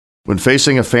When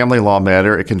facing a family law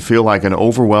matter, it can feel like an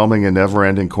overwhelming and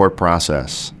never-ending court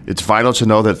process. It's vital to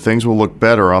know that things will look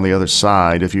better on the other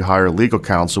side if you hire legal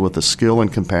counsel with the skill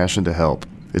and compassion to help.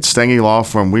 At Stengy Law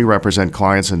Firm, we represent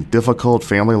clients in difficult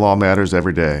family law matters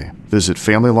every day. Visit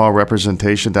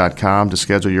FamilyLawRepresentation.com to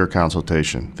schedule your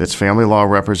consultation. That's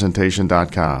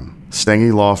FamilyLawRepresentation.com.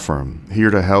 Stengy Law Firm, here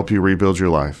to help you rebuild your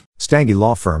life. Stengy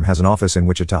Law Firm has an office in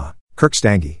Wichita. Kirk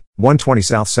Stengy, 120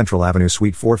 South Central Avenue,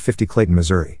 Suite 450, Clayton,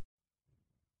 Missouri.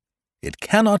 It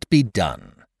cannot be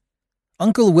done.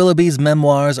 Uncle Willoughby's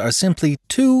memoirs are simply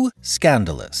too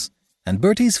scandalous, and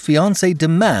Bertie's fiancée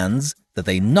demands that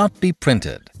they not be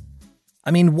printed.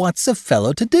 I mean, what's a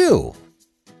fellow to do?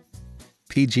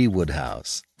 P.G.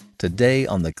 Wodehouse, today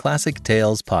on the Classic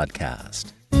Tales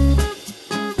podcast.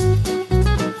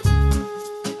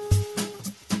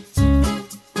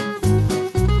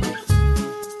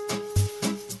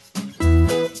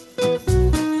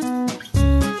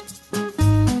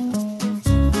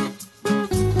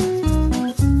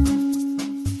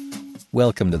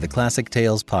 Welcome to the Classic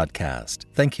Tales podcast.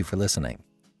 Thank you for listening.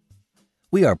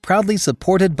 We are proudly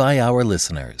supported by our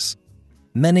listeners.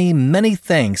 Many, many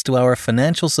thanks to our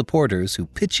financial supporters who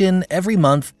pitch in every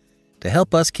month to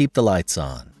help us keep the lights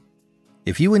on.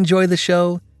 If you enjoy the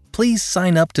show, please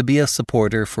sign up to be a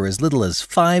supporter for as little as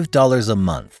 $5 a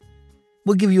month.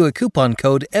 We'll give you a coupon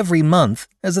code every month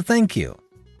as a thank you.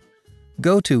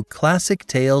 Go to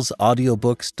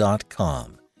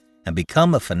ClassicTalesAudiobooks.com and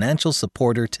become a financial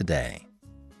supporter today.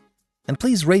 And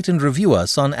please rate and review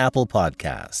us on Apple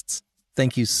Podcasts.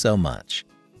 Thank you so much.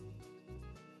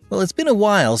 Well, it's been a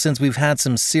while since we've had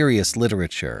some serious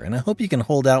literature, and I hope you can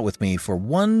hold out with me for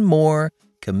one more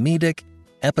comedic,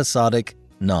 episodic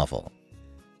novel.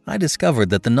 I discovered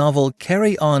that the novel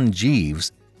Carry On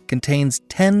Jeeves contains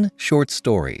 10 short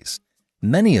stories,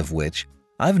 many of which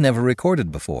I've never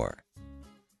recorded before.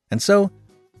 And so,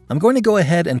 I'm going to go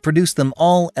ahead and produce them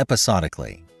all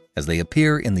episodically, as they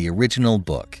appear in the original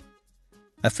book.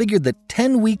 I figured that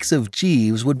 10 weeks of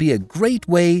Jeeves would be a great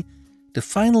way to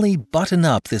finally button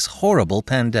up this horrible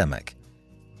pandemic.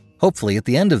 Hopefully, at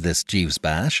the end of this Jeeves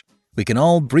bash, we can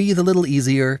all breathe a little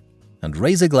easier and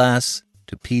raise a glass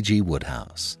to P.G.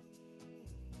 Wodehouse.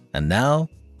 And now,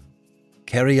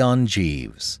 Carry On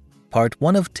Jeeves, Part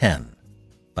 1 of 10,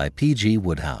 by P.G.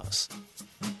 Wodehouse.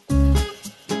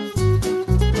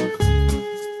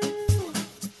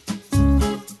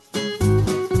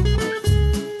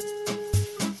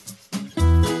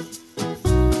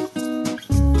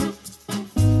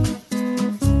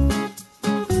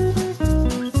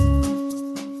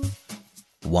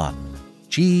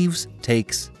 Jeeves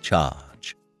takes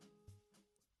charge.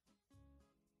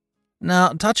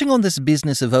 Now, touching on this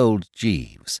business of old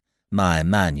Jeeves, my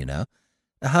man, you know,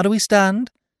 how do we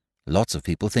stand? Lots of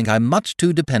people think I'm much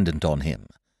too dependent on him.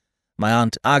 My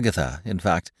Aunt Agatha, in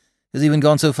fact, has even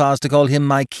gone so far as to call him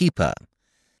my keeper.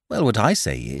 Well, what I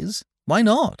say is, why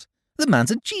not? The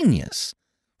man's a genius.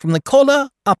 From the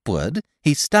collar upward,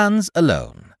 he stands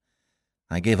alone.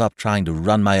 I gave up trying to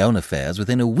run my own affairs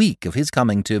within a week of his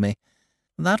coming to me.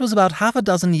 That was about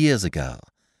 6 years ago,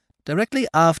 directly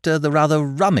after the rather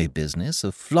rummy business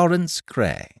of Florence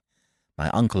Cray, my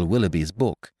Uncle Willoughby's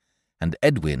book, and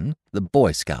Edwin, the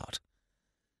Boy Scout.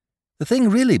 The thing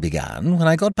really began when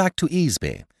I got back to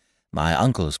Easby, my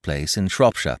uncle's place in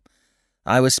Shropshire.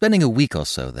 I was spending a week or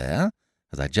so there,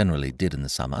 as I generally did in the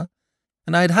summer,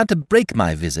 and I had had to break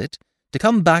my visit to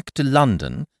come back to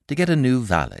London to get a new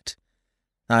valet.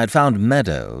 I had found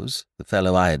Meadows, the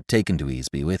fellow I had taken to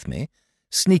Easby with me,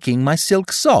 sneaking my silk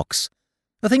socks,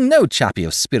 a thing no chappie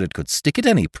of spirit could stick at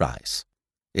any price.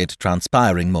 It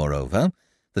transpiring, moreover,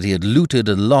 that he had looted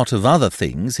a lot of other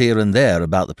things here and there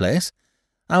about the place,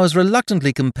 I was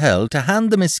reluctantly compelled to hand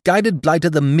the misguided blighter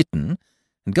the mitten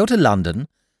and go to London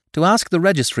to ask the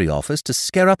registry office to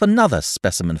scare up another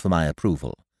specimen for my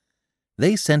approval.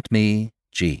 They sent me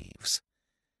Jeeves.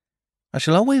 I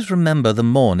shall always remember the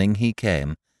morning he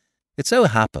came. It so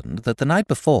happened that the night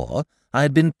before I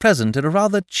had been present at a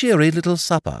rather cheery little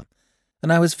supper,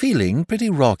 and I was feeling pretty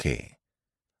rocky.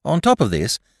 On top of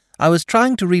this, I was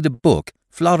trying to read a book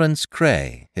Florence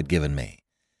Cray had given me.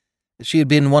 She had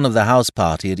been one of the house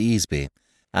party at Easby,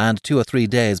 and 2 or 3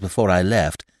 days before I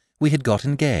left, we had got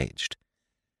engaged.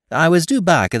 I was due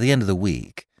back at the end of the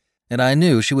week, and I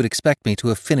knew she would expect me to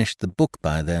have finished the book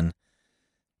by then.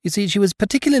 You see, she was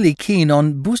particularly keen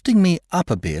on boosting me up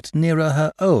a bit nearer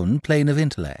her own plane of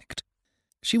intellect.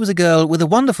 She was a girl with a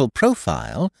wonderful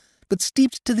profile, but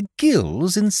steeped to the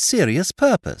gills in serious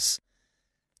purpose.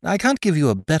 I can't give you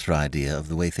a better idea of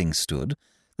the way things stood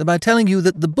than by telling you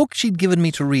that the book she'd given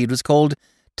me to read was called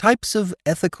Types of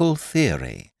Ethical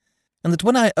Theory, and that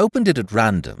when I opened it at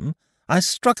random, I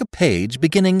struck a page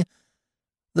beginning,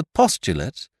 "The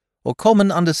postulate, or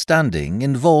common understanding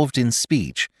involved in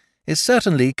speech, is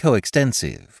certainly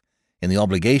coextensive in the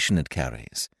obligation it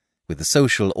carries with the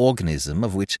social organism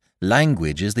of which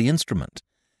language is the instrument,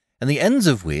 and the ends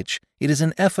of which it is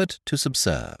an effort to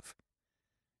subserve."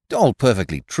 All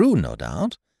perfectly true, no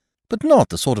doubt, but not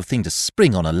the sort of thing to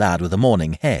spring on a lad with a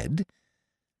morning head.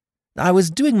 I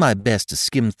was doing my best to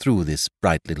skim through this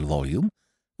bright little volume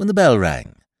when the bell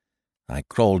rang. I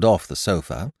crawled off the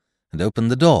sofa and opened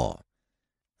the door.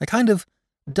 A kind of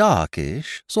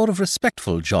darkish, sort of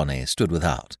respectful Johnny stood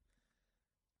without.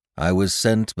 "I was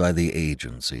sent by the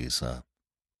agency, sir,"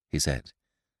 he said.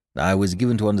 "I was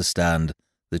given to understand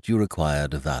that you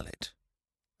required a valet."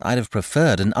 I'd have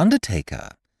preferred an undertaker,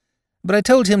 but I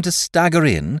told him to stagger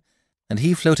in, and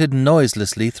he floated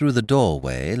noiselessly through the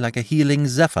doorway like a healing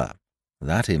zephyr.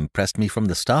 That impressed me from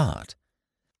the start.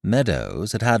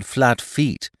 Meadows had had flat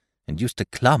feet and used to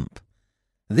clump.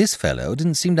 This fellow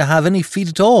didn't seem to have any feet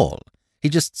at all. He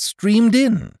just streamed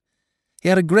in. He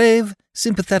had a grave,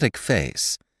 sympathetic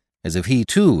face, as if he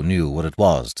too knew what it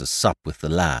was to sup with the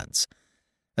lads,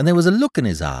 and there was a look in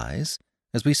his eyes,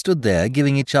 as we stood there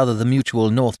giving each other the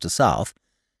mutual north to south,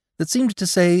 that seemed to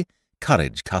say,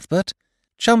 "Courage, Cuthbert.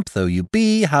 Chump though you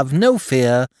be, have no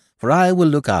fear, for I will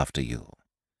look after you."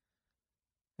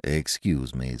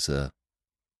 "Excuse me, sir,"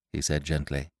 he said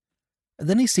gently.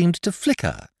 Then he seemed to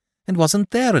flicker, and wasn't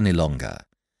there any longer.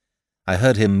 I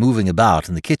heard him moving about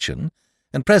in the kitchen,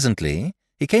 and presently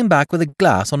he came back with a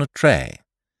glass on a tray.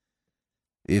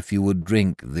 "If you would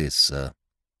drink this, sir,"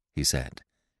 he said,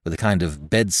 with a kind of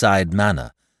bedside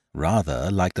manner, rather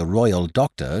like the royal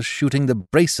doctor shooting the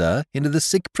bracer into the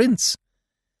sick prince.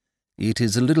 "It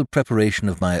is a little preparation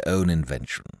of my own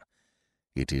invention.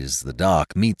 It is the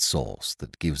dark meat sauce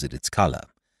that gives it its colour.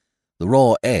 The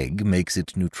raw egg makes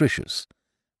it nutritious.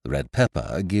 The red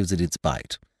pepper gives it its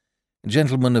bite.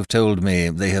 Gentlemen have told me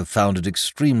they have found it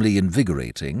extremely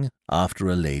invigorating after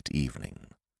a late evening."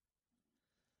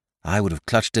 I would have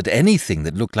clutched at anything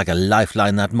that looked like a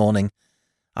lifeline that morning.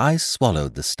 I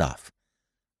swallowed the stuff.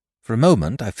 For a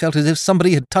moment I felt as if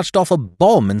somebody had touched off a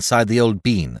bomb inside the old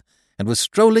bean and was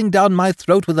strolling down my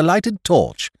throat with a lighted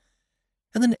torch.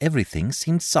 And then everything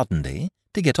seemed suddenly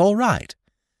to get all right.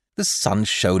 The sun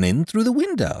shone in through the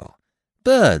window.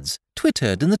 Birds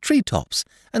twittered in the tree-tops,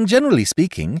 and generally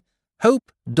speaking,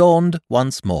 hope dawned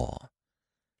once more.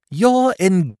 "You're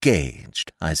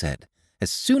engaged," I said,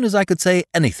 as soon as I could say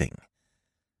anything.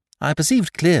 I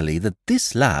perceived clearly that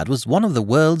this lad was one of the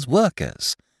world's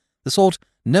workers, the sort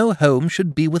no home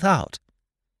should be without.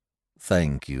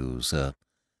 "Thank you, sir.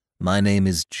 My name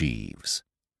is Jeeves."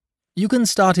 "You can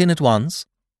start in at once?"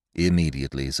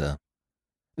 "Immediately, sir."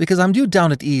 "Because I'm due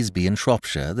down at Easby in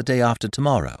Shropshire the day after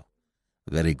tomorrow."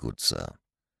 "Very good, sir."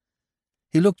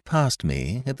 He looked past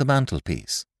me at the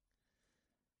mantelpiece.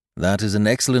 "That is an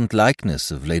excellent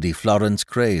likeness of Lady Florence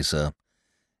Cray, sir.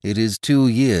 It is 2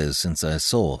 years since I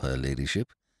saw her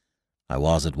ladyship. I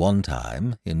was at one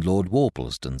time in Lord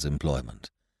Worplesdon's employment.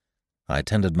 I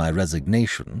tendered my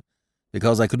resignation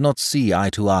because I could not see eye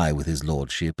to eye with his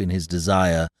lordship in his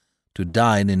desire to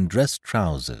dine in dress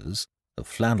trousers, a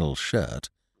flannel shirt,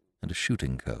 and a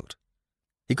shooting coat.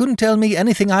 He couldn't tell me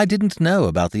anything I didn't know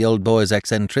about the old boy's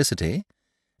eccentricity.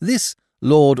 This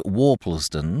Lord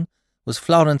Worplesdon was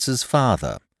Florence's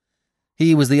father.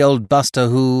 He was the old buster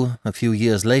who, a few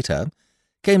years later,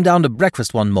 came down to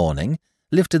breakfast one morning,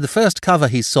 lifted the first cover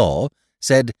he saw,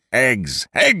 said, "Eggs,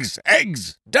 eggs,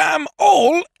 eggs, damn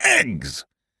all eggs,"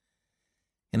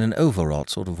 in an overwrought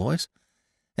sort of voice,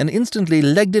 and instantly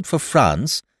legged it for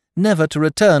France, never to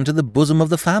return to the bosom of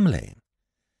the family.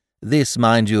 This,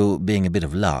 mind you, being a bit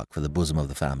of luck for the bosom of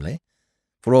the family,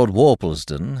 for old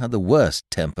Worplesdon had the worst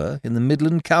temper in the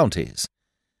Midland counties.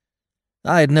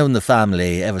 I had known the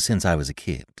family ever since I was a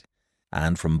kid,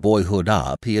 and from boyhood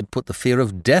up he had put the fear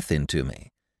of death into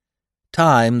me.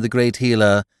 Time, the great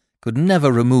healer, could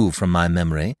never remove from my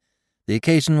memory the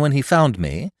occasion when he found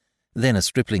me, then a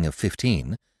stripling of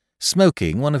 15,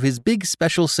 smoking one of his big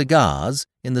special cigars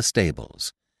in the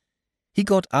stables. He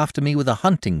got after me with a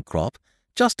hunting crop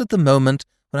just at the moment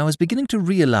when I was beginning to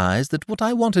realize that what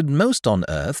I wanted most on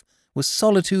earth was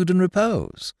solitude and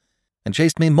repose, and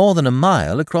chased me more than a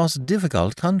mile across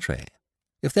difficult country.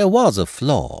 If there was a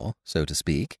flaw, so to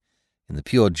speak, in the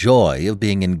pure joy of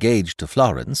being engaged to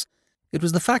Florence, it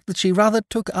was the fact that she rather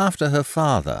took after her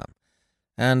father,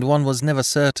 and one was never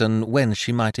certain when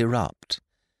she might erupt.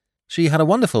 She had a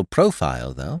wonderful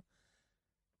profile, though.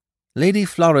 "Lady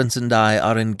Florence and I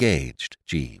are engaged,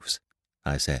 Jeeves,"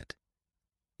 I said.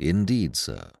 "Indeed,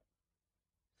 sir."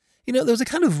 There was a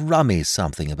kind of rummy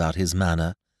something about his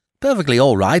manner. Perfectly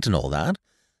all right and all that,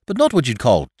 but not what you'd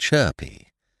call chirpy.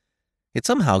 It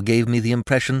somehow gave me the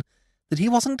impression that he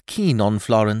wasn't keen on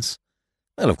Florence.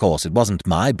 Well, of course, it wasn't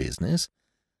my business.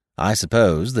 I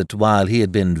suppose that while he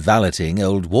had been valeting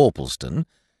old Worplesdon,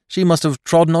 she must have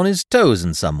trodden on his toes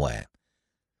in some way.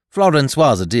 Florence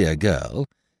was a dear girl,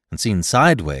 and seen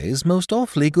sideways most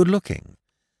awfully good-looking.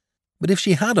 But if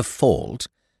she had a fault,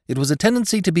 it was a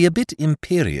tendency to be a bit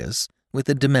imperious with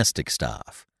the domestic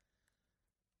staff.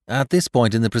 At this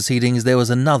point in the proceedings there was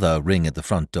another ring at the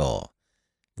front door.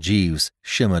 Jeeves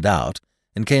shimmered out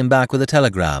and came back with a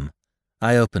telegram.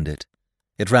 I opened it.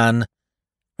 It ran,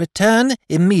 "Return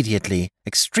immediately.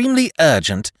 Extremely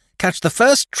urgent. Catch the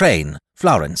first train.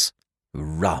 Florence."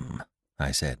 "Rum,"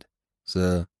 I said.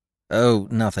 "Sir?" "Oh,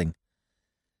 nothing."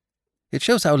 It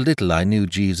shows how little I knew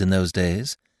Jeeves in those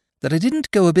days, that I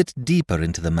didn't go a bit deeper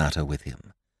into the matter with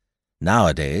him.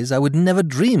 Nowadays I would never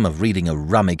dream of reading a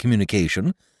rummy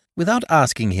communication without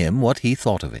asking him what he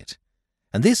thought of it.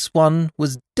 And this one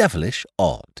was devilish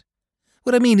odd.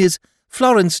 What I mean is,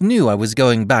 Florence knew I was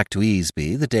going back to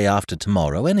Easby the day after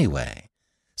tomorrow anyway.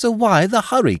 So why the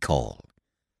hurry call?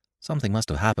 Something must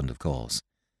have happened, of course.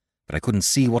 But I couldn't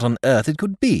see what on earth it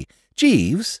could be.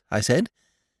 "Jeeves," I said,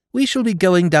 "we shall be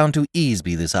going down to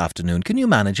Easby this afternoon. Can you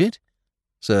manage it?"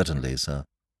 "Certainly, sir."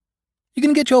 "You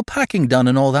can get your packing done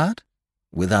and all that?"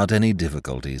 "Without any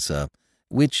difficulty, sir.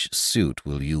 Which suit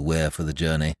will you wear for the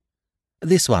journey?"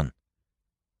 "This one."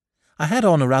 I had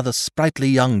on a rather sprightly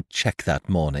young check that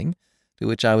morning, to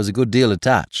which I was a good deal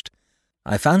attached.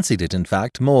 I fancied it, in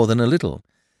fact, more than a little.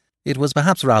 It was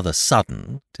perhaps rather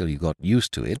sudden, till you got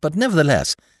used to it, but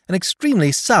nevertheless an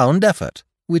extremely sound effort,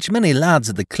 which many lads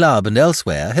at the club and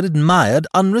elsewhere had admired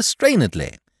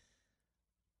unrestrainedly.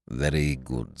 "Very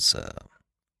good, sir."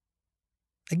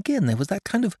 Again there was that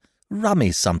kind of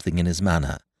rummy something in his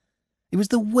manner. It was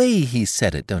the way he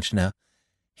said it, don't you know.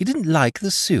 He didn't like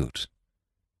the suit.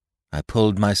 I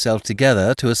pulled myself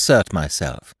together to assert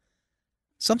myself.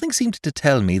 Something seemed to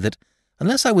tell me that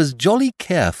unless I was jolly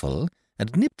careful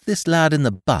and nipped this lad in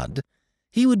the bud,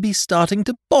 he would be starting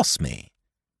to boss me.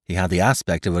 He had the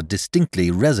aspect of a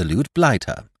distinctly resolute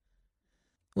blighter.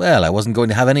 Well, I wasn't going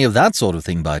to have any of that sort of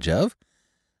thing, by Jove.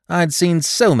 I'd seen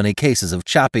so many cases of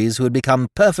chappies who had become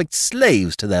perfect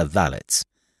slaves to their valets.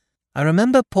 I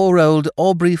remember poor old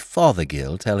Aubrey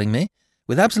Fothergill telling me,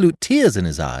 with absolute tears in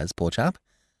his eyes, poor chap,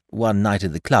 one night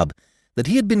at the club, that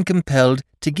he had been compelled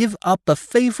to give up a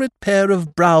favourite pair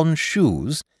of brown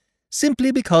shoes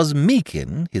simply because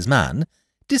Meakin, his man,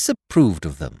 disapproved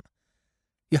of them.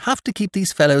 You have to keep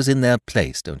these fellows in their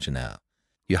place, don't you know?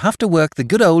 You have to work the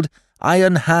good old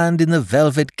iron hand in the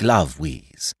velvet glove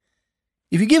wheeze.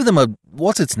 If you give them a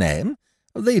what's-its-name,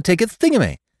 they take a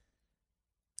thingamy.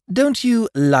 "Don't you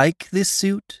like this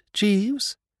suit,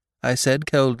 Jeeves?" I said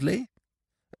coldly.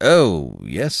 "Oh,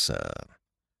 yes, sir."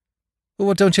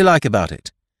 "What don't you like about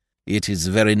it?" "It is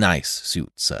a very nice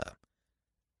suit, sir."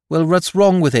 "Well, what's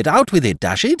wrong with it? Out with it,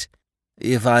 dash it!"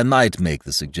 "If I might make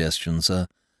the suggestion, sir,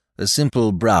 a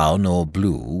simple brown or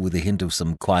blue with a hint of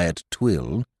some quiet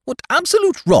twill." "What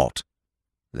absolute rot!"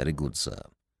 "Very good, sir."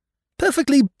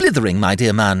 "Perfectly blithering, my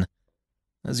dear man."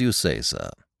 "As you say, sir."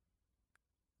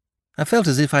 I felt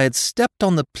as if I had stepped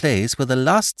on the place where the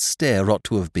last stair ought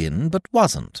to have been, but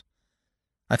wasn't.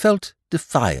 I felt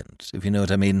defiant, if you know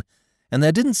what I mean, and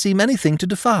there didn't seem anything to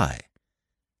defy.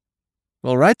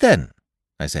 "All right, then,"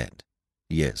 I said.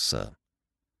 "Yes, sir."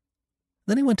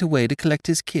 Then he went away to collect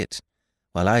his kit,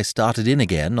 while I started in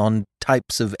again on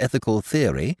types of ethical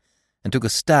theory and took a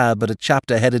stab at a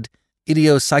chapter headed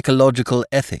Idiopsychological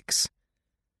Ethics.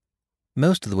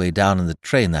 Most of the way down in the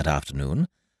train that afternoon,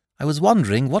 I was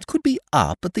wondering what could be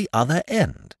up at the other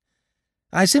end.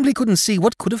 I simply couldn't see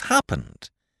what could have happened.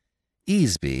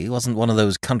 Easby wasn't one of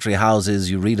those country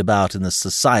houses you read about in the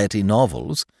society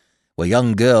novels, where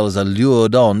young girls are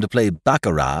lured on to play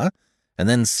baccarat and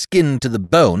then skinned to the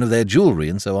bone of their jewellery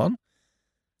and so on.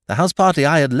 The house party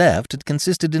I had left had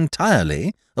consisted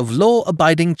entirely of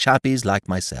law-abiding chappies like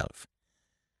myself.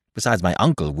 Besides, my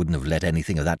uncle wouldn't have let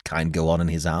anything of that kind go on in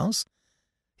his house.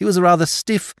 He was a rather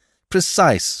stiff,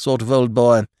 precise sort of old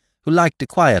boy who liked a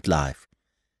quiet life.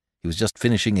 He was just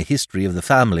finishing a history of the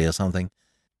family or something,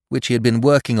 which he had been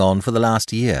working on for the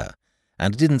last year,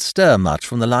 and didn't stir much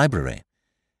from the library.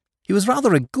 He was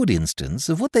rather a good instance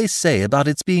of what they say about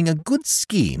its being a good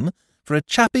scheme for a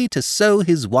chappie to sow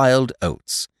his wild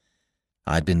oats.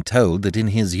 I'd been told that in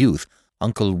his youth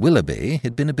Uncle Willoughby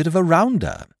had been a bit of a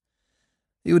rounder.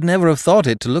 You would never have thought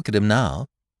it to look at him now.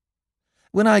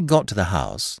 When I got to the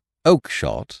house,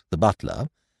 Oakshott, the butler,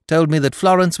 told me that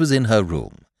Florence was in her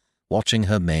room, watching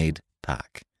her maid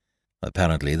pack.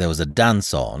 Apparently there was a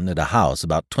dance-on at a house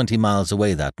about 20 miles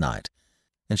away that night,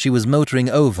 and she was motoring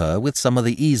over with some of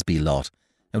the Easby lot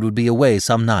and would be away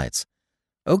some nights.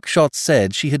 Oakshott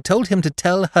said she had told him to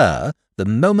tell her the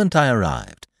moment I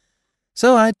arrived.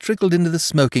 So I trickled into the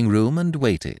smoking room and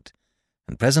waited,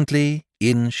 and presently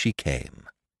in she came.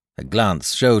 A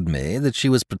glance showed me that she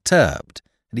was perturbed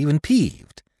and even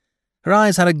peeved. Her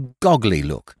eyes had a goggly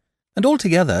look, and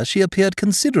altogether she appeared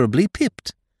considerably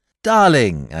pipped.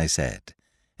 "Darling," I said,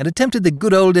 and attempted the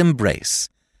good old embrace,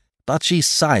 but she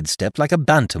sidestepped like a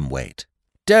bantam-weight.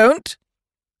 "Don't!"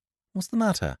 "What's the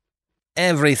matter?"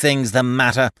 "Everything's the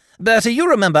matter. Bertie, you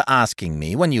remember asking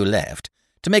me, when you left,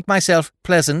 to make myself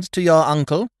pleasant to your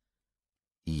uncle?"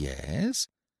 "Yes."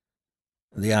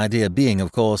 The idea being,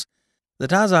 of course,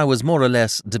 that as I was more or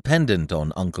less dependent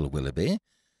on Uncle Willoughby,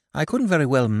 I couldn't very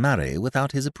well marry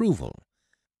without his approval,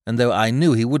 and though I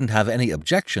knew he wouldn't have any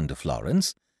objection to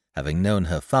Florence, having known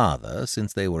her father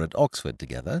since they were at Oxford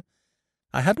together,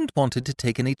 I hadn't wanted to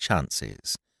take any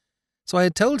chances, so I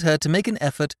had told her to make an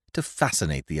effort to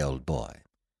fascinate the old boy.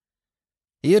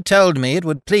 "You told me it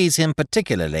would please him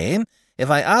particularly if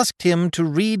I asked him to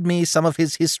read me some of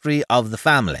his history of the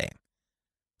family."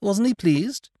 "Wasn't he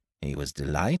pleased?" "He was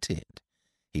delighted.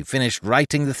 He finished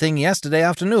writing the thing yesterday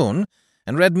afternoon,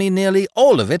 and read me nearly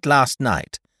all of it last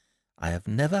night. I have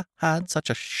never had such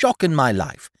a shock in my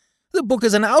life. The book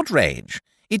is an outrage.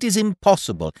 It is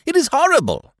impossible. It is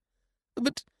horrible.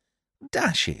 But,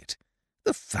 dash it,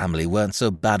 the family weren't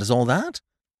so bad as all that.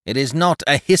 It is not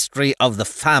a history of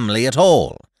the family at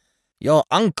all. Your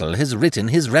uncle has written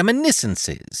his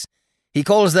reminiscences. He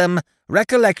calls them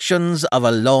Recollections of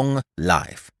a Long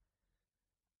Life."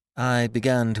 I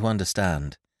began to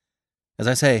understand. As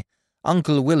I say,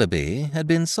 Uncle Willoughby had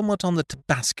been somewhat on the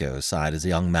Tabasco side as a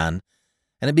young man,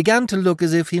 and it began to look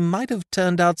as if he might have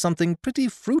turned out something pretty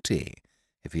fruity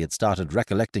if he had started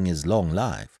recollecting his long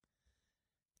life.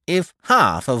 "If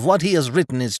half of what he has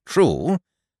written is true,"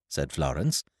 said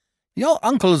Florence, "your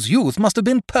uncle's youth must have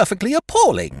been perfectly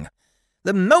appalling.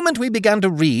 The moment we began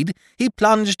to read, he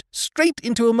plunged straight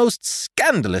into a most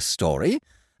scandalous story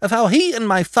of how he and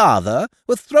my father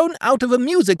were thrown out of a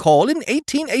music hall in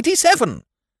 1887.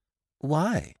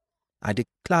 "Why?" "I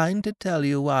decline to tell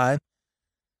you why."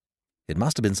 "It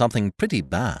must have been something pretty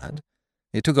bad.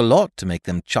 It took a lot to make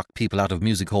them chuck people out of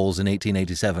music halls in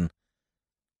 1887.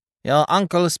 "Your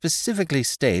uncle specifically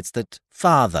states that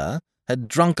father had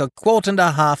drunk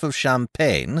 1.5 quarts of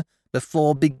champagne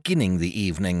before beginning the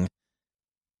evening,"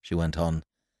 she went on.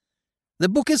 "The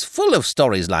book is full of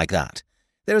stories like that.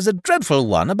 There is a dreadful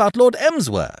one about Lord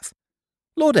Emsworth."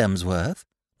 "Lord Emsworth?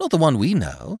 Not the one we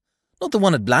know. Not the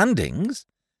one at Blandings.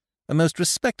 A most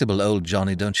respectable old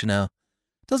Johnny, don't you know.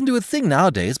 Doesn't do a thing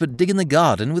nowadays but dig in the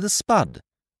garden with a spud."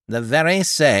 "The very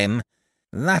same.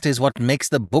 That is what makes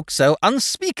the book so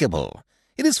unspeakable.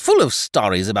 It is full of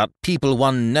stories about people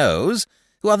one knows,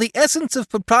 who are the essence of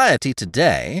propriety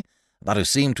today, but who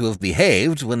seem to have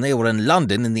behaved, when they were in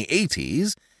London in the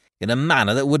 80s, in a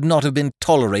manner that would not have been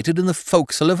tolerated in the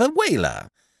forecastle of a whaler.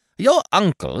 Your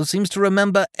uncle seems to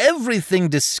remember everything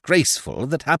disgraceful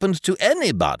that happened to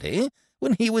anybody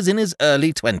when he was in his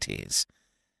early 20s.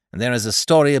 There is a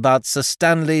story about Sir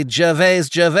Stanley Gervais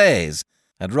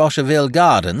at Rocherville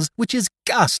Gardens, which is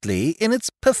ghastly in its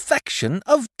perfection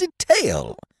of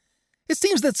detail. It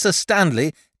seems that Sir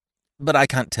Stanley— but I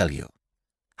can't tell you.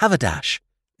 Have a dash."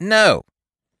 "No."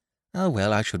 "Oh,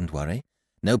 well, I shouldn't worry.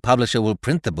 No publisher will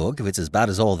print the book if it's as bad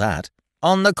as all that."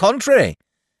 "On the contrary.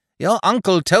 Your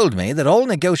uncle told me that all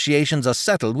negotiations are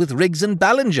settled with Riggs and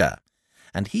Ballinger,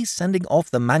 and he's sending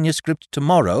off the manuscript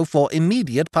tomorrow for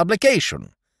immediate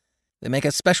publication. They make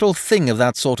a special thing of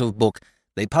that sort of book.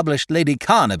 They published Lady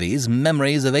Carnaby's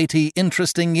Memories of 80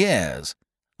 Interesting Years.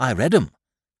 I read 'em.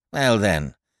 Well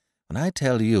then, when I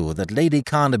tell you that Lady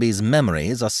Carnaby's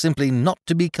memories are simply not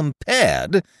to be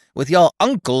compared with your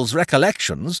uncle's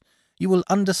recollections, you will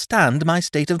understand my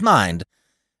state of mind.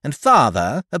 And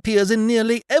father appears in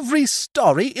nearly every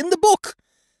story in the book.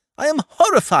 I am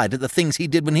horrified at the things he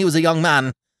did when he was a young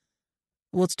man."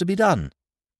 "What's to be done?"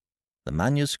 "The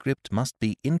manuscript must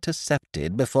be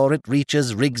intercepted before it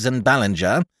reaches Riggs and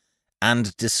Ballinger,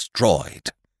 and destroyed."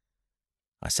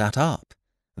 I sat up.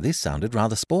 This sounded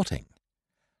rather sporting.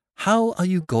 "How are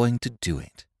you going to do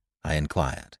it?" I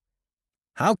inquired.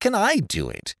 "How can I do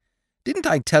it? Didn't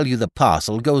I tell you the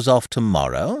parcel goes off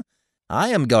tomorrow? I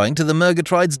am going to the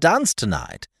Murgatroyd's dance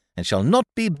tonight, and shall not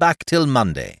be back till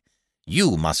Monday.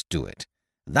 You must do it.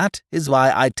 That is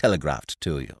why I telegraphed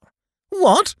to you."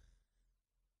 "What?"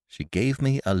 She gave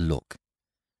me a look.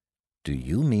 "Do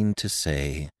you mean to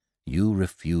say you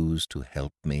refuse to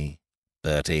help me?"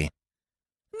 Bertie.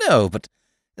 No, but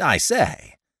I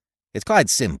say, it's quite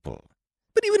simple.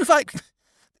 But even if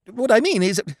what I mean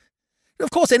is,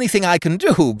 of course anything I can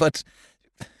do, but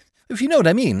if you know what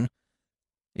I mean.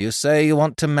 You say you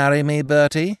want to marry me,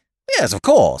 Bertie? Yes, of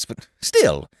course, but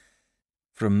still.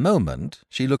 For a moment,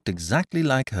 she looked exactly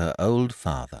like her old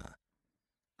father.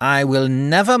 I will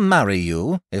never marry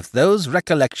you if those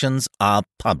recollections are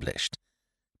published.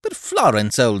 But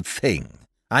Florence, old thing,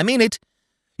 I mean it.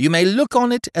 You may look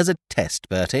on it as a test,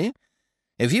 Bertie.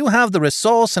 If you have the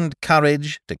resource and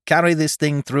courage to carry this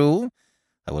thing through,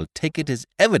 I will take it as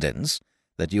evidence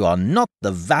that you are not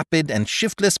the vapid and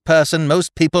shiftless person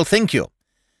most people think you.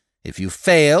 If you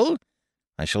fail,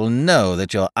 I shall know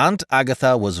that your Aunt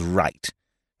Agatha was right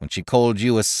when she called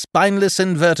you a spineless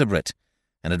invertebrate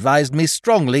and advised me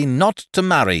strongly not to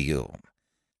marry you.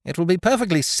 It will be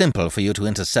perfectly simple for you to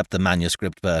intercept the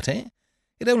manuscript, Bertie.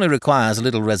 It only requires a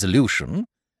little resolution.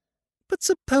 But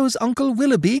suppose Uncle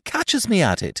Willoughby catches me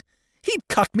at it? He'd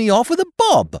cut me off with a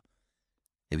bob.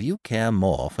 If you care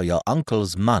more for your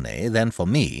uncle's money than for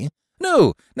me—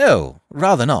 No,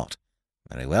 rather not.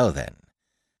 Very well, then.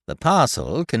 The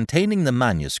parcel containing the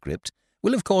manuscript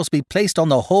will of course be placed on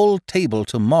the hall table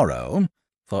tomorrow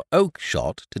for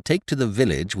Oakshott to take to the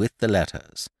village with the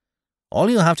letters. All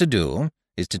you have to do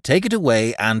is to take it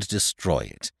away and destroy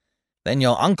it. Then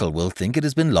your uncle will think it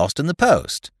has been lost in the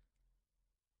post.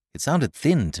 It sounded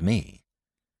thin to me.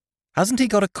 Hasn't he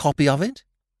got a copy of it?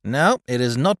 No, it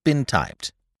has not been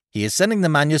typed. He is sending the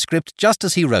manuscript just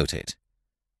as he wrote it.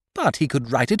 But he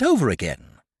could write it over again,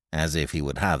 as if he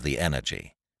would have the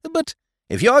energy. But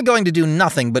if you are going to do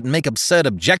nothing but make absurd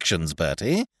objections,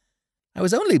 Bertie— I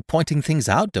was only pointing things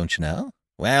out, don't you know?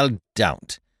 Well,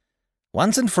 don't.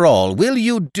 Once and for all, will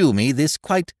you do me this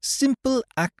quite simple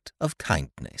act of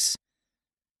kindness?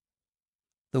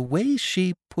 The way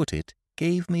she put it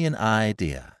gave me an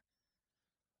idea.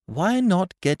 Why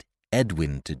not get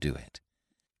Edwin to do it?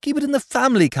 Keep it in the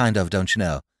family, kind of, don't you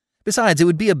know? Besides, it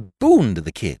would be a boon to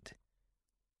the kid.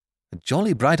 A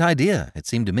jolly bright idea, it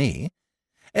seemed to me.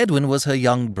 Edwin was her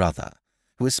young brother,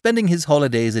 who was spending his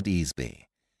holidays at Easby.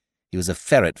 He was a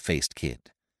ferret-faced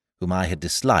kid, whom I had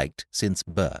disliked since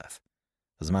birth.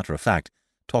 As a matter of fact,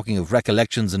 talking of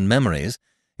recollections and memories,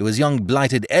 it was young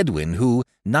blighted Edwin who,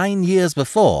 9 years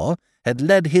before, had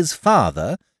led his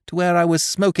father to where I was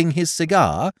smoking his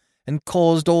cigar and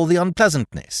caused all the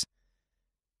unpleasantness.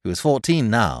 He was 14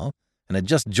 now, and had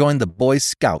just joined the Boy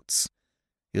Scouts.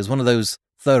 He was one of those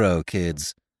thorough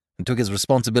kids, and took his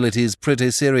responsibilities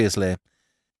pretty seriously.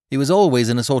 He was always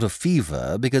in a sort of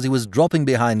fever because he was dropping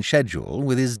behind schedule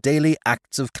with his daily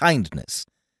acts of kindness.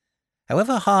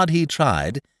 However hard he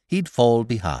tried, he'd fall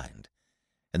behind.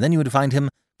 And then you would find him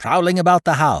prowling about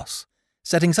the house,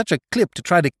 setting such a clip to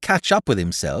try to catch up with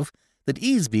himself that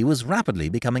Easby was rapidly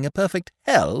becoming a perfect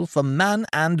hell for man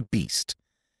and beast.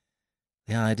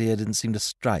 The idea didn't seem to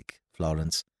strike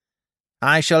Florence.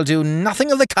 I shall do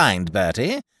nothing of the kind,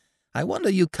 Bertie. I wonder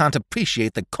you can't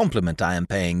appreciate the compliment I am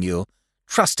paying you,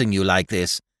 trusting you like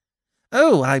this.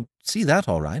 Oh, I see that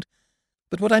all right.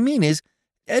 But what I mean is,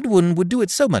 Edwin would do it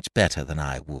so much better than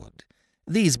I would.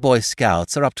 These Boy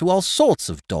Scouts are up to all sorts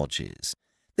of dodges.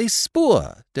 They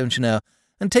spoor, don't you know,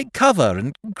 and take cover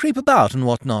and creep about and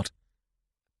what not.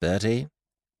 Bertie,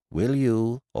 will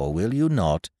you, or will you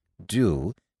not,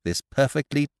 do this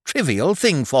perfectly trivial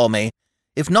thing for me?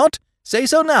 If not, say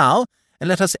so now, and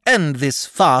let us end this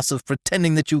farce of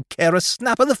pretending that you care a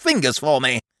snap of the fingers for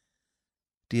me.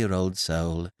 Dear old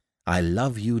soul, I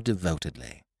love you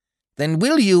devotedly. Then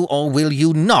will you or will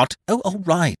you not? Oh, all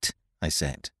right, I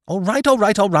said. All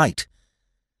right.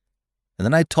 And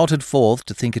then I tottered forth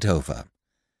to think it over.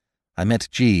 I met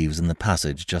Jeeves in the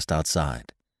passage just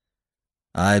outside.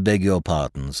 I beg your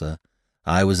pardon, sir.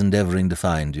 I was endeavouring to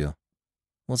find you.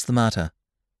 What's the matter?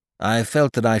 I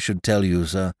felt that I should tell you,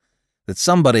 sir, that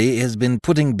somebody has been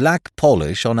putting black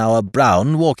polish on our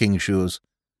brown walking shoes.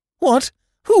 What?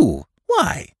 Who?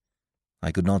 Why?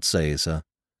 I could not say, sir.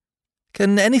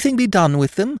 Can anything be done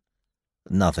with them?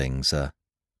 Nothing, sir.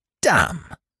 Damn!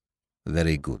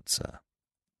 Very good, sir.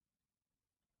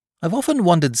 I've often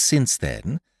wondered since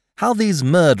then how these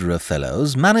murderer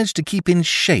fellows manage to keep in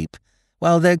shape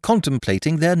while they're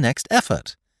contemplating their next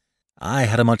effort. I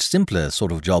had a much simpler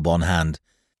sort of job on hand,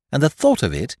 and the thought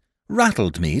of it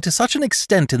rattled me to such an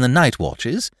extent in the night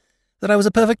watches that I was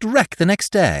a perfect wreck the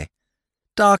next day.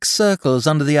 Dark circles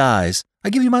under the eyes, I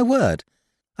give you my word.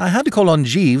 I had to call on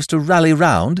Jeeves to rally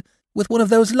round with one of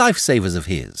those lifesavers of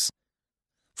his.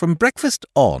 From breakfast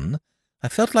on, I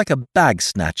felt like a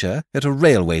bag-snatcher at a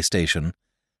railway station.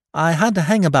 I had to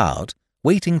hang about,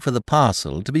 waiting for the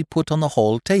parcel to be put on the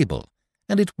hall table,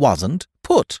 and it wasn't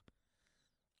put.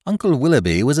 Uncle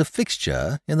Willoughby was a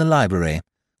fixture in the library,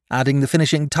 adding the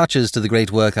finishing touches to the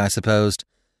great work, I supposed,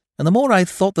 and the more I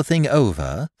thought the thing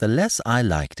over, the less I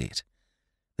liked it.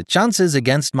 The chances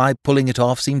against my pulling it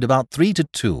off seemed about 3 to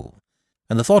 2,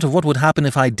 and the thought of what would happen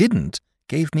if I didn't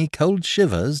gave me cold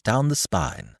shivers down the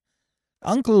spine.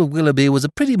 Uncle Willoughby was a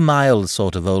pretty mild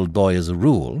sort of old boy as a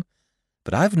rule,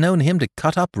 but I've known him to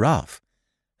cut up rough,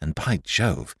 and by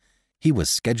Jove, he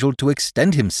was scheduled to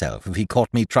extend himself if he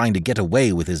caught me trying to get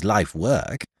away with his life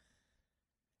work.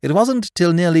 It wasn't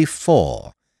till nearly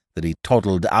 4 that he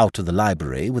toddled out of the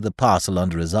library with a parcel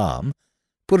under his arm,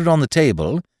 put it on the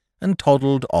table, and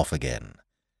toddled off again.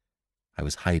 I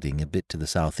was hiding a bit to the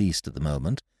southeast at the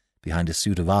moment, behind a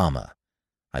suit of armour.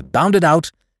 I bounded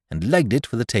out and legged it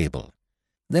for the table.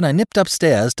 Then I nipped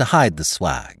upstairs to hide the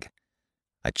swag.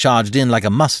 I charged in like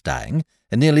a mustang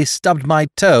and nearly stubbed my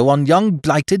toe on young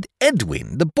blighted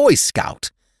Edwin, the Boy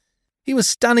Scout. He was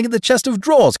standing at the chest of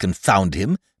drawers, confound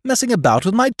him, messing about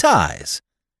with my ties.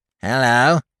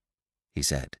 "Hello," he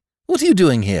said. "What are you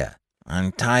doing here?"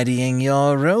 "I'm tidying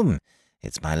your room.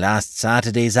 It's my last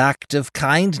Saturday's act of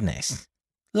kindness."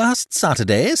 "Last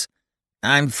Saturday's?"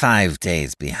 "I'm 5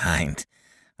 days behind.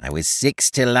 I was 6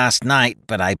 till last night,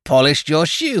 but I polished your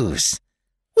shoes."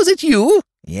 "Was it you?"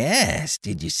 "Yes.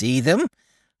 Did you see them?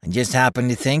 I just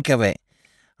happened to think of it.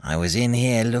 I was in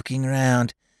here looking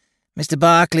round. Mr.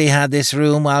 Barclay had this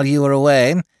room while you were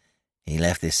away. He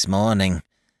left this morning.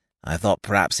 I thought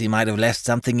perhaps he might have left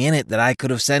something in it that I could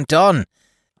have sent on.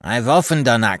 I've often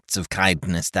done acts of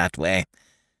kindness that way."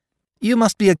 "You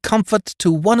must be a comfort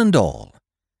to one and all."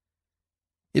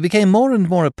 It became more and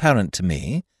more apparent to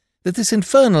me that this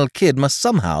infernal kid must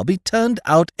somehow be turned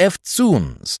out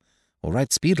eftsoons, or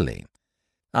right speedily.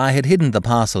 I had hidden the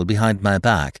parcel behind my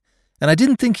back, and I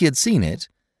didn't think he had seen it,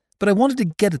 but I wanted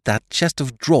to get at that chest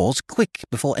of drawers quick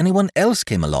before anyone else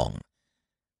came along.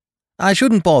 "I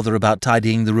shouldn't bother about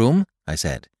tidying the room," I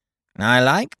said. "I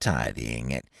like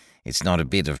tidying it. It's not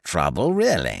a bit of trouble,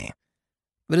 really."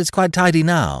 "But it's quite tidy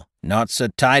now." "Not so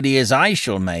tidy as I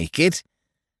shall make it."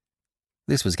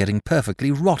 This was getting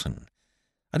perfectly rotten.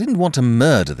 I didn't want to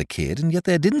murder the kid, and yet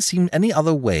there didn't seem any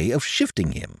other way of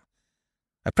shifting him.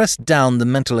 I pressed down the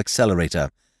mental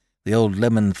accelerator. The old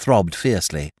lemon throbbed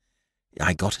fiercely.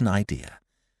 I got an idea.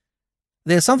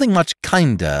 "There's something much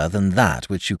kinder than that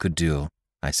which you could do,"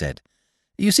 I said.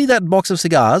 "You see that box of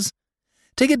cigars?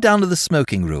 Take it down to the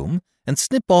smoking room and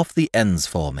snip off the ends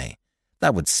for me.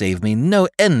 That would save me no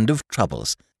end of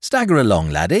troubles. Stagger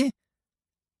along, laddie."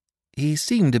 He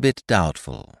seemed a bit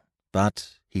doubtful,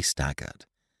 but he staggered.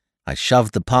 I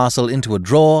shoved the parcel into a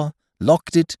drawer,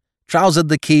 locked it, trousered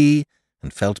the key,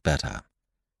 and felt better.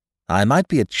 I might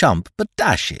be a chump, but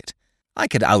dash it, I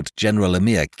could out-general a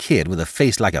mere kid with a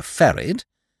face like a ferret.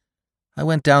 I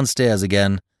went downstairs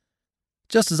again.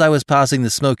 Just as I was passing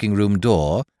the smoking-room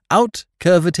door, out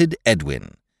curveted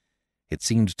Edwin. It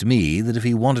seemed to me that if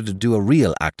he wanted to do a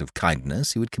real act of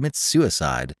kindness, he would commit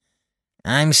suicide.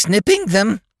 "I'm snipping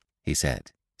them," he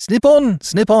said. "Snip on,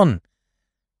 snip on."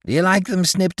 "Do you like them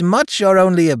snipped much or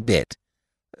only a bit?"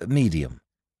 "Medium."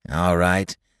 "All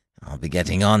right. I'll be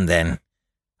getting on then."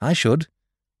 I should.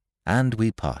 And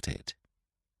we parted.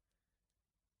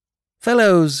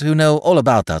 Fellows who know all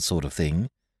about that sort of thing,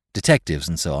 detectives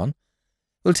and so on,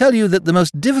 will tell you that the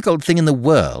most difficult thing in the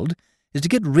world is to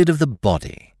get rid of the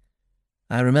body.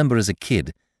 I remember as a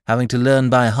kid having to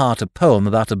learn by heart a poem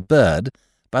about a bird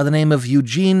by the name of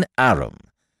Eugene Aram,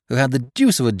 who had the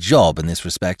deuce of a job in this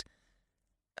respect.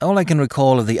 All I can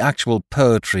recall of the actual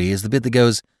poetry is the bit that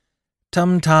goes,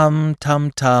 "Tum-tum,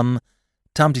 tum-tum,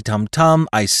 tum-ti-tum-tum,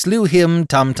 I slew him,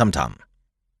 tum-tum-tum."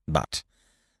 But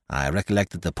I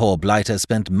recollect that the poor blighter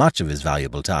spent much of his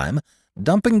valuable time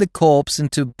dumping the corpse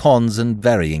into ponds and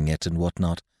burying it and what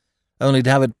not, only to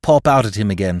have it pop out at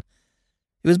him again.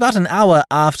 It was about an hour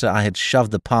after I had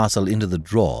shoved the parcel into the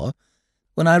drawer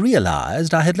when I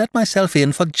realized I had let myself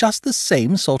in for just the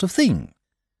same sort of thing.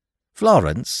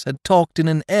 Florence had talked in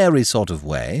an airy sort of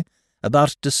way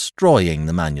about destroying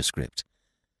the manuscript.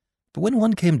 But when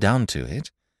one came down to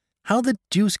it, how the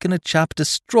deuce can a chap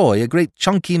destroy a great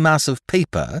chunky mass of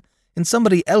paper in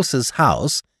somebody else's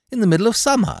house in the middle of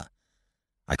summer?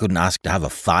 I couldn't ask to have a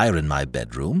fire in my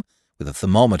bedroom, with a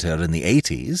thermometer in the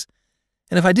 80s,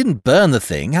 and if I didn't burn the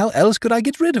thing, how else could I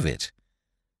get rid of it?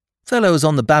 Fellows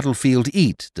on the battlefield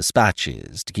eat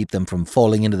dispatches to keep them from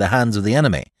falling into the hands of the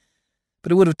enemy,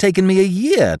 but it would have taken me a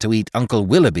year to eat Uncle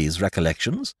Willoughby's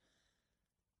recollections.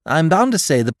 I'm bound to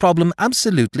say the problem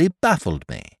absolutely baffled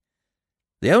me.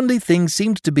 The only thing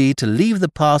seemed to be to leave the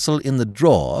parcel in the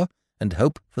drawer and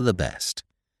hope for the best.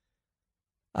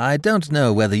 I don't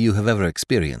know whether you have ever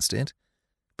experienced it,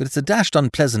 but it's a dashed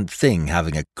unpleasant thing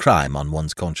having a crime on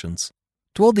one's conscience.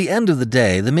 Toward the end of the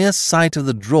day, the mere sight of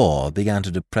the drawer began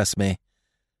to depress me.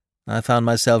 I found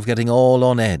myself getting all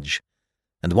on edge,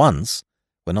 and once,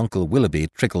 when Uncle Willoughby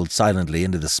trickled silently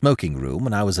into the smoking room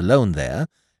when I was alone there,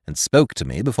 and spoke to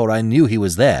me before I knew he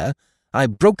was there, I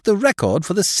broke the record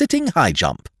for the sitting high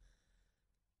jump.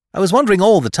 I was wondering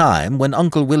all the time when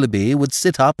Uncle Willoughby would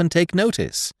sit up and take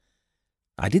notice.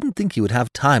 I didn't think he would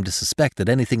have time to suspect that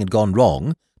anything had gone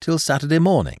wrong till Saturday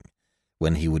morning,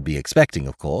 when he would be expecting,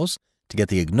 of course, to get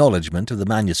the acknowledgement of the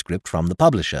manuscript from the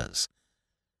publishers.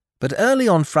 But early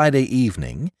on Friday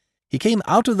evening, he came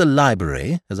out of the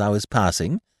library as I was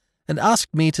passing and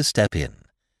asked me to step in.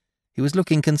 He was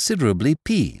looking considerably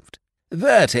peeved.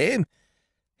 "Bertie,"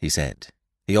 he said.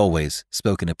 He always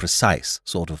spoke in a precise,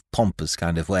 sort of pompous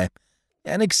kind of way.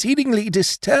 "An exceedingly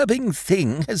disturbing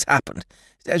thing has happened.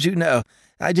 As you know,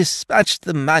 I dispatched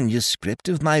the manuscript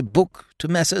of my book to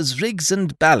Messrs. Riggs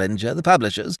and Ballinger, the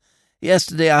publishers,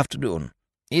 yesterday afternoon.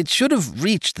 It should have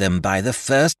reached them by the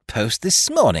first post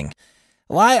this morning.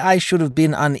 Why I should have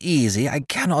been uneasy I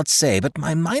cannot say, but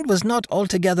my mind was not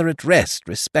altogether at rest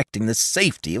respecting the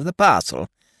safety of the parcel.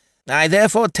 I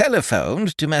therefore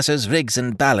telephoned to Messrs. Riggs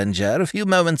and Ballinger a few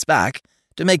moments back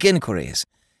to make inquiries.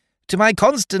 To my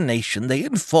consternation they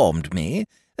informed me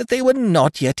that they were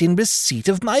not yet in receipt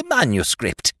of my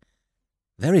manuscript.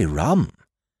 Very rum.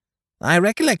 I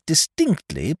recollect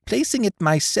distinctly placing it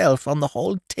myself on the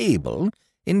hall table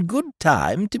in good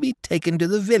time to be taken to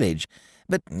the village.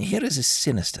 But here is a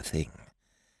sinister thing.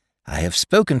 I have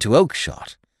spoken to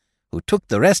Oakshott, who took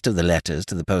the rest of the letters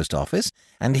to the post office,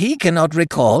 and he cannot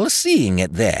recall seeing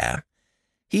it there.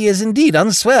 He is indeed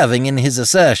unswerving in his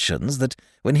assertions that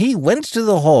when he went to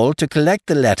the hall to collect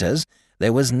the letters,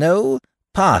 there was no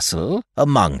parcel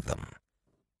among them.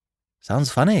 Sounds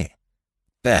funny.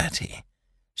 Bertie,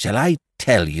 shall I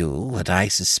tell you what I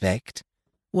suspect?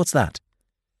 What's that?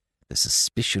 The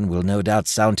suspicion will no doubt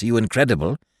sound to you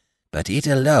incredible, but it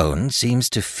alone seems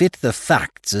to fit the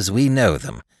facts as we know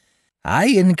them. I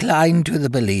incline to the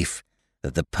belief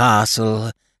that the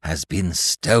parcel has been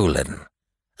stolen.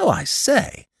 Oh, I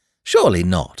say, surely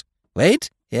not. Wait,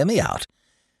 hear me out.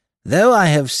 Though I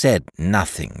have said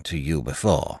nothing to you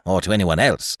before, or to anyone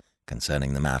else,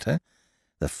 concerning the matter,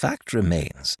 the fact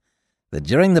remains that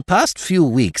during the past few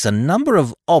weeks a number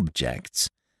of objects,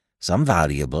 some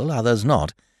valuable, others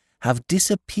not, have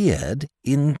disappeared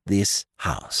in this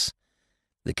house.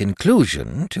 The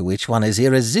conclusion to which one is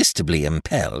irresistibly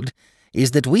impelled is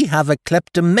that we have a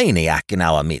kleptomaniac in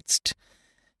our midst.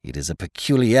 It is a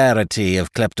peculiarity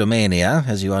of kleptomania,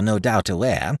 as you are no doubt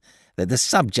aware, that the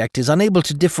subject is unable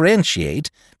to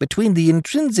differentiate between the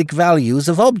intrinsic values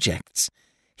of objects.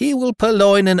 He will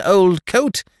purloin an old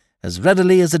coat as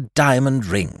readily as a diamond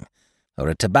ring, or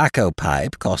a tobacco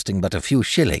pipe costing but a few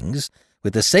shillings,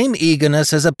 with the same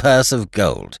eagerness as a purse of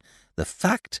gold. The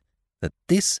fact that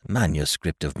this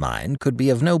manuscript of mine could be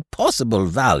of no possible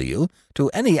value to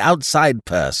any outside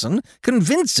person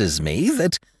convinces me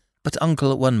that— But,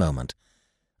 Uncle, 1 moment.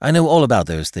 I know all about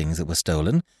those things that were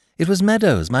stolen. It was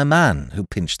Meadows, my man, who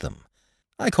pinched them.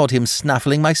 I caught him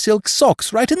snaffling my silk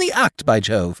socks right in the act, by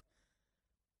Jove.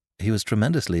 He was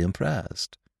tremendously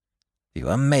impressed. You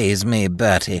amaze me,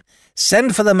 Bertie.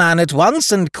 Send for the man at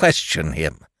once and question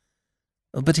him.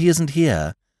 But he isn't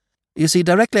here. You see,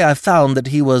 directly I found that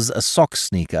he was a sock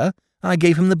sneaker, I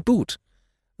gave him the boot.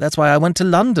 That's why I went to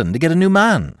London to get a new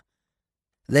man.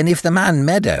 Then if the man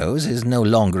Meadows is no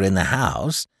longer in the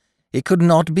house, it could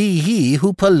not be he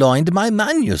who purloined my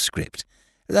manuscript.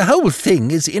 The whole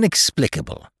thing is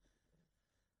inexplicable.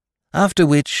 After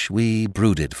which we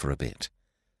brooded for a bit.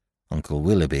 Uncle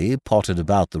Willoughby pottered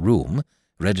about the room,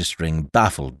 registering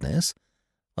baffledness,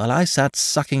 while I sat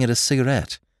sucking at a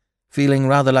cigarette, feeling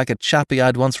rather like a chappie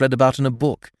I'd once read about in a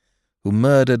book, who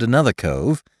murdered another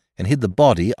cove and hid the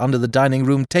body under the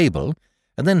dining-room table,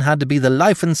 and then had to be the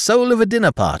life and soul of a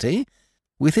dinner party,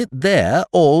 with it there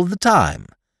all the time.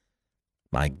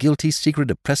 My guilty secret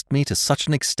oppressed me to such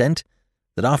an extent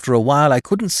that after a while I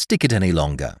couldn't stick it any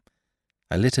longer.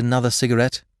 I lit another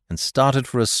cigarette and started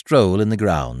for a stroll in the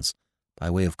grounds, by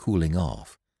way of cooling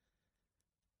off.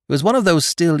 It was one of those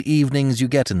still evenings you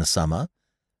get in the summer,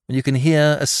 when you can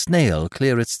hear a snail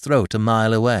clear its throat a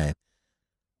mile away.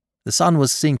 The sun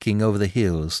was sinking over the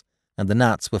hills, and the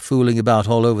gnats were fooling about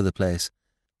all over the place,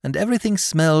 and everything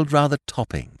smelled rather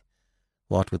topping,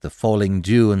 what with the falling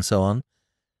dew and so on,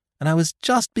 and I was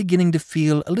just beginning to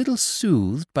feel a little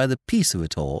soothed by the peace of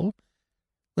it all,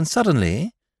 when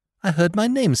suddenly I heard my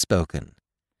name spoken.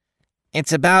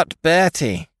 "It's about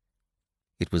Bertie."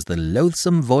 It was the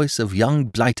loathsome voice of young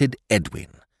blighted Edwin.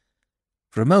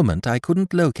 For a moment I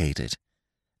couldn't locate it.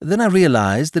 Then I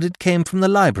realized that it came from the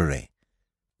library.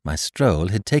 My stroll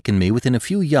had taken me within a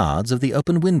few yards of the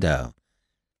open window.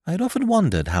 I had often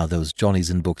wondered how those Johnnies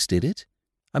in books did it.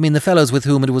 I mean, the fellows with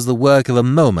whom it was the work of a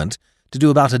moment to do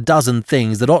about a dozen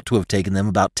things that ought to have taken them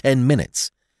about 10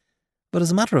 minutes. But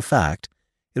as a matter of fact,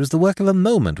 it was the work of a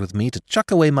moment with me to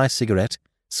chuck away my cigarette,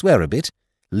 swear a bit,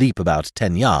 leap about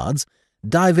 10 yards,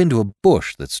 dive into a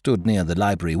bush that stood near the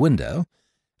library window,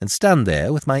 and stand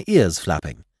there with my ears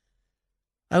flapping.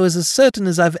 I was as certain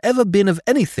as I've ever been of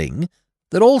anything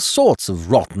that all sorts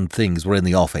of rotten things were in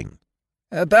the offing.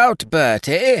 "About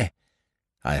Bertie?"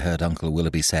 I heard Uncle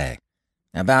Willoughby say.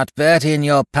 "About Bertie and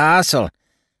your parcel.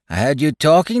 I heard you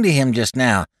talking to him just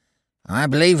now. I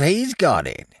believe he's got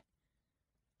it."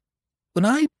 When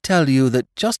I tell you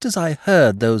that just as I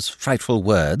heard those frightful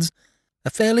words, a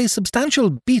fairly substantial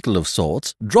beetle of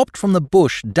sorts dropped from the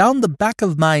bush down the back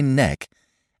of my neck,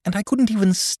 and I couldn't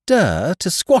even stir to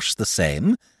squash the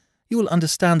same, you will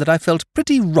understand that I felt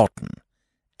pretty rotten.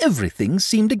 Everything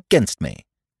seemed against me.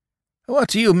 "What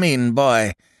do you mean,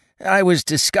 boy? I was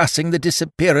discussing the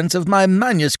disappearance of my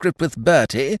manuscript with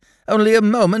Bertie only a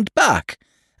moment back,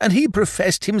 and he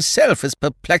professed himself as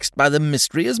perplexed by the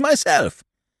mystery as myself."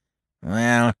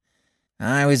 "Well,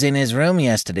 I was in his room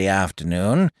yesterday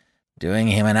afternoon, doing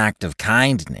him an act of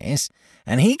kindness,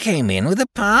 and he came in with a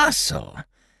parcel.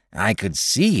 I could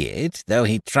see it, though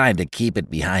he tried to keep it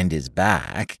behind his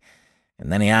back,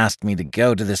 and then he asked me to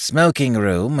go to the smoking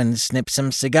room and snip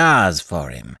some cigars for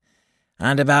him.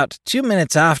 And about 2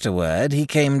 minutes afterward he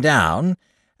came down,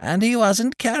 and he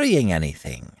wasn't carrying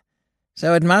anything.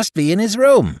 So it must be in his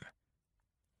room."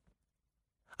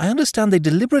 I understand they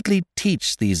deliberately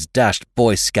teach these dashed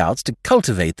Boy Scouts to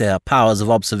cultivate their powers of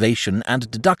observation and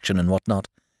deduction and what not.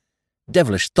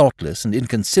 Devilish thoughtless and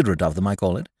inconsiderate of them, I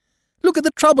call it. Look at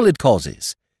the trouble it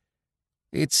causes.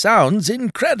 "It sounds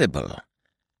incredible,"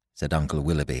 said Uncle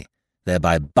Willoughby,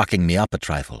 thereby bucking me up a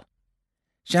trifle.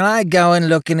 "Shall I go and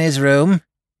look in his room?"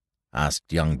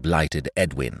 asked young blighted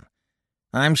Edwin.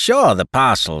 "I'm sure the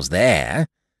parcel's there.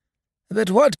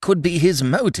 But what could be his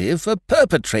motive for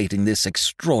perpetrating this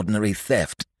extraordinary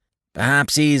theft?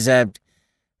 Perhaps he's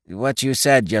what you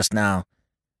said just now.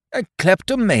 A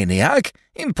kleptomaniac?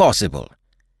 Impossible.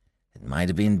 It might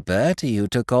have been Bertie who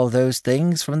took all those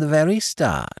things from the very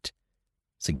start,"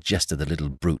 suggested the little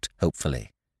brute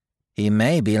hopefully. "He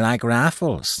may be like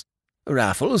Raffles."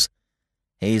 "Raffles?"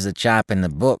 "He's the chap in the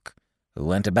book who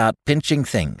went about pinching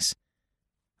things."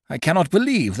 "I cannot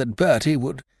believe that Bertie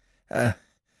would,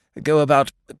 go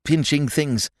about pinching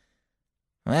things."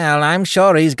 "Well, I'm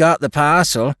sure he's got the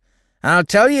parcel. I'll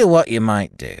tell you what you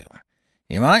might do.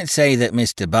 You might say that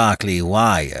Mr. Barclay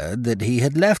wired that he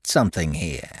had left something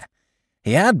here.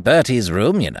 He had Bertie's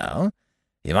room, you know.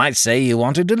 You might say you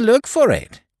wanted to look for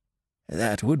it."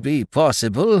 "That would be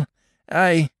possible.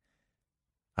 I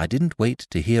didn't wait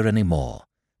to hear any more.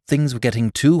 Things were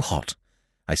getting too hot.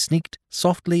 I sneaked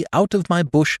softly out of my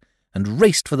bush and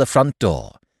raced for the front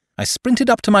door. I sprinted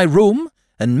up to my room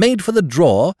and made for the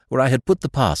drawer where I had put the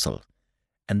parcel.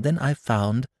 And then I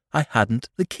found I hadn't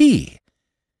the key.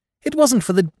 It wasn't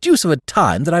for the deuce of a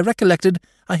time that I recollected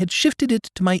I had shifted it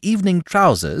to my evening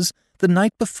trousers the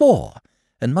night before,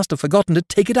 and must have forgotten to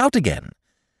take it out again.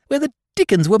 Where the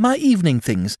dickens were my evening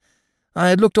things? I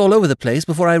had looked all over the place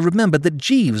before I remembered that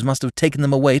Jeeves must have taken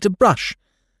them away to brush.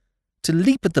 To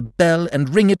leap at the bell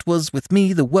and ring it was with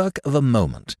me the work of a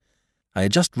moment. I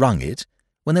had just rung it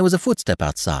when there was a footstep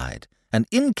outside, and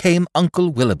in came Uncle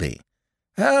Willoughby.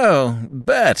 "Oh,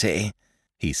 Bertie,"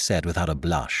 he said without a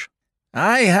blush.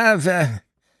 "I have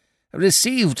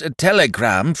received a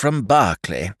telegram from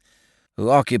Barclay, who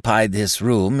occupied this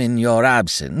room in your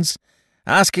absence,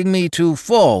 asking me to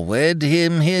forward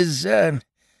him his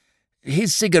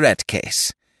cigarette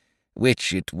case,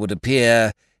 which it would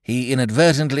appear he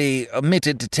inadvertently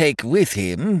omitted to take with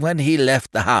him when he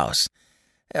left the house.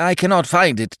 I cannot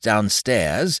find it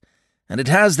downstairs, and it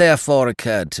has therefore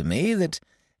occurred to me that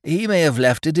he may have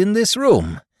left it in this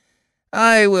room.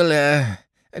 I will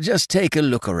just take a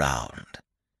look around."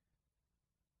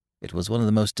 It was one of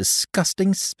the most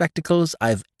disgusting spectacles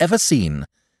I've ever seen.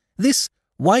 This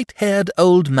white-haired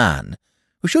old man,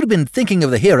 who should have been thinking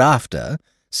of the hereafter,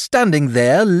 standing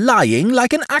there lying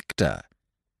like an actor.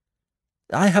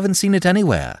 "I haven't seen it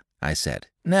anywhere," I said.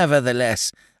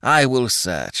 "Nevertheless, I will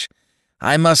search.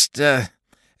 I must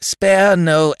spare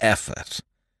no effort."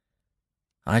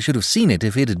 "I should have seen it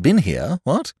if it had been here,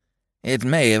 what?" "It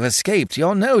may have escaped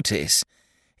your notice.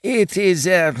 It is,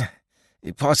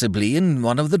 possibly in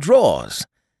one of the drawers."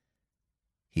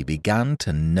 He began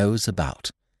to nose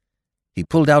about. He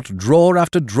pulled out drawer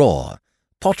after drawer,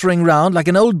 pottering round like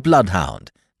an old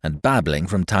bloodhound, and babbling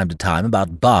from time to time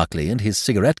about Berkeley and his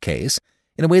cigarette case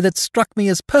in a way that struck me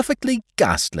as perfectly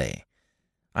ghastly.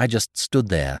 I just stood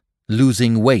there,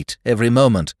 losing weight every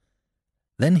moment.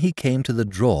 Then he came to the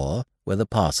drawer where the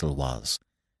parcel was.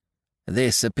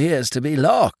 "This appears to be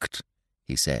locked,"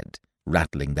 he said,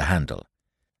 rattling the handle.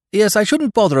 "Yes, I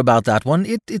shouldn't bother about that one.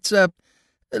 It's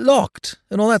locked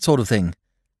and all that sort of thing."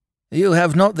 "You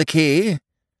have not the key?"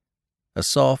 A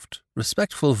soft,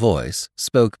 respectful voice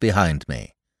spoke behind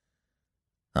me.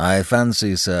 "I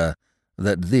fancy, sir,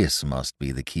 that this must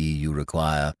be the key you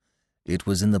require. It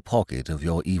was in the pocket of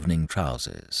your evening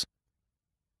trousers."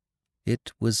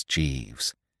 It was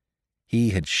Jeeves.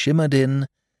 He had shimmered in,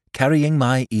 carrying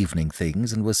my evening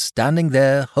things, and was standing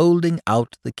there holding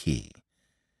out the key.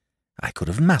 I could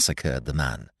have massacred the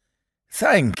man.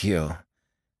 "Thank you,"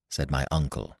 said my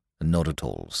uncle. "Not at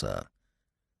all, sir."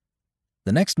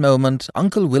 The next moment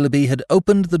Uncle Willoughby had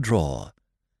opened the drawer.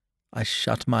 I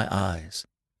shut my eyes.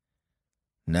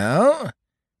 "No,"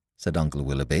 said Uncle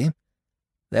Willoughby.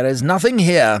 "There is nothing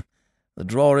here. The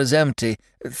drawer is empty.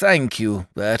 Thank you,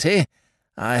 Bertie.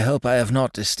 I hope I have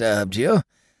not disturbed you.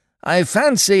 I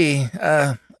fancy,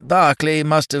 Berkeley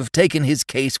must have taken his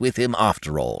case with him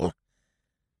after all."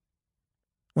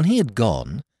 When he had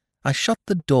gone, I shut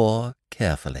the door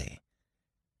carefully.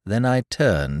 Then I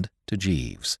turned to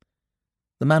Jeeves.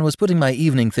 The man was putting my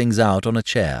evening things out on a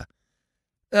chair.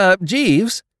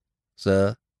 "Jeeves?"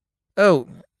 "Sir?" "Oh,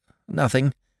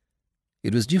 nothing."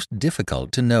 It was just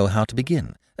difficult to know how to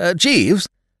begin. "Jeeves?"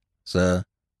 Sir?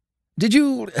 "Did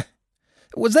you...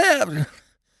 was there...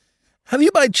 have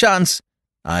you by chance..."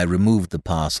 "I removed the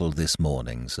parcel this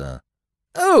morning, sir."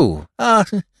 "Oh,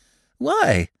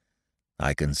 why?"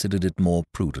 "I considered it more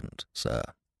prudent, sir."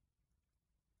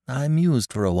 I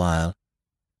mused for a while.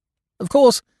 "Of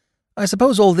course, I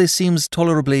suppose all this seems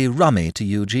tolerably rummy to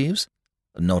you, Jeeves?"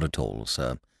 "Not at all,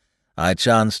 sir. I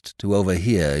chanced to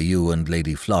overhear you and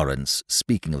Lady Florence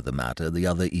speaking of the matter the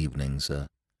other evening, sir."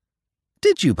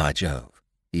 "Did you, by Jove?"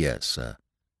 "Yes, sir."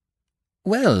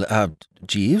 "Well,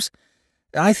 Jeeves,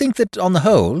 I think that, on the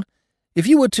whole, if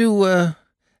you were to,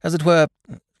 as it were,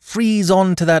 freeze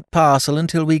on to that parcel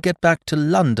until we get back to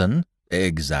London—"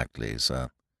 "Exactly, sir."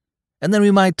 "And then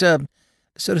we might, so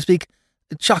to speak,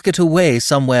 chuck it away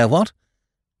somewhere, what?"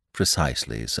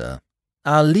 "Precisely, sir."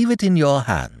 "I'll leave it in your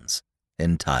hands."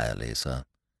 "Entirely, sir."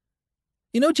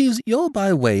 "You know, Jeeves, you're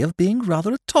by way of being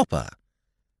rather a topper."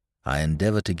 "I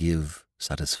endeavour to give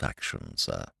satisfaction,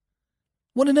 sir."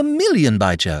 "1 in a million,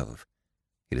 by Jove."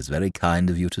 "It is very kind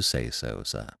of you to say so,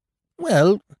 sir."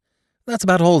 "Well, that's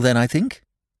about all then, I think."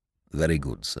 "Very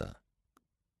good, sir."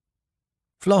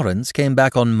 Florence came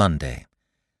back on Monday.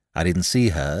 I didn't see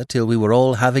her till we were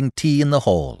all having tea in the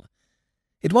hall.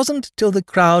 It wasn't till the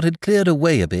crowd had cleared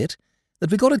away a bit that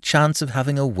we got a chance of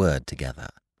having a word together.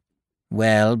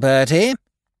 "Well, Bertie,"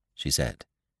 she said.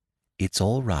 "It's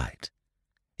all right."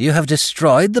 "You have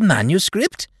destroyed the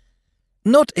manuscript?"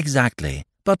 "Not exactly,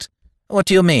 but—" "What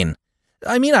do you mean?"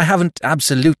 "I mean I haven't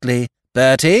absolutely—"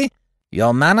 "Bertie,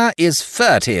 your manner is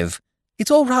furtive."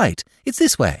 "It's all right. It's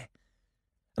this way."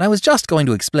 And I was just going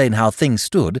to explain how things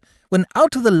stood when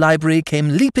out of the library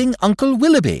came leaping Uncle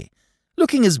Willoughby,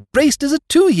 looking as braced as a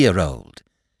 2-year-old.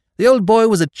 The old boy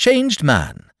was a changed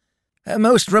man. "A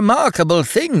most remarkable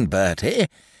thing, Bertie.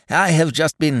 I have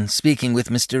just been speaking with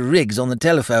Mr. Riggs on the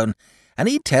telephone, and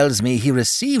he tells me he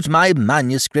received my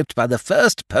manuscript by the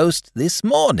first post this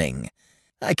morning.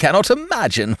 I cannot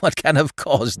imagine what can have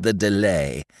caused the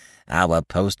delay. Our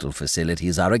postal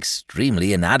facilities are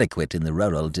extremely inadequate in the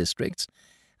rural districts.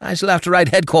 I shall have to write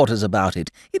headquarters about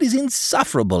it. It is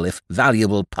insufferable if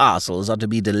valuable parcels are to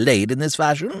be delayed in this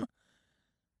fashion."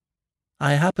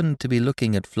 I happened to be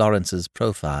looking at Florence's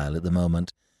profile at the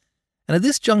moment, and at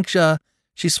this juncture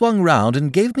she swung round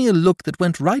and gave me a look that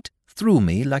went right through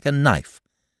me like a knife.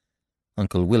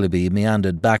 Uncle Willoughby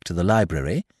meandered back to the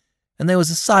library, and there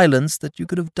was a silence that you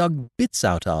could have dug bits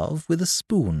out of with a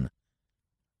spoon.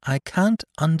 "I can't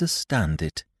understand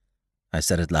it," I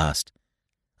said at last.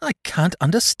 "I can't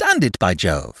understand it, by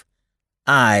Jove."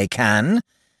 "I can.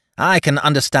 I can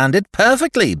understand it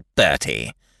perfectly,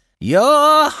 Bertie.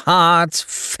 Your heart's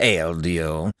failed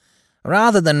you.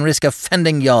 Rather than risk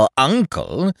offending your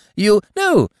uncle, you—"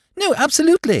 No,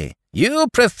 absolutely." "You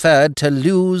preferred to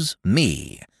lose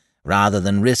me, rather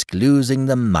than risk losing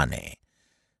the money.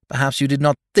 Perhaps you did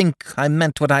not think I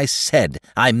meant what I said.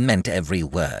 I meant every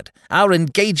word. Our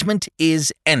engagement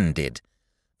is ended."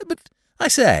 "But, I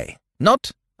say,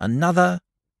 not another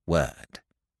word."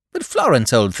 "But,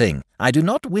 Florence, old thing, I do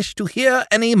not wish to hear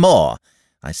any more.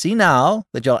 I see now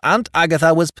that your Aunt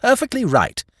Agatha was perfectly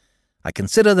right. I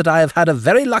consider that I have had a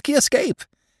very lucky escape.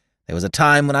 There was a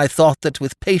time when I thought that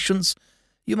with patience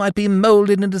you might be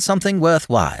moulded into something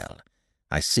worthwhile.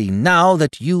 I see now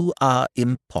that you are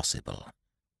impossible."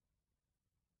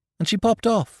 And she popped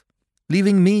off,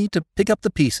 leaving me to pick up the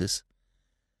pieces.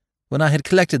 When I had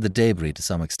collected the debris to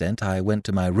some extent, I went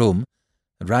to my room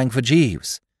and rang for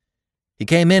Jeeves. He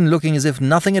came in looking as if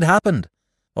nothing had happened,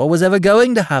 or was ever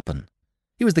going to happen.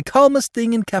 He was the calmest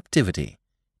thing in captivity.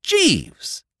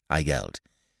 "Jeeves!" I yelled.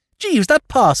 "Jeeves, that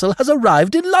parcel has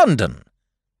arrived in London."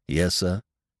 "Yes, sir."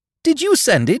 "Did you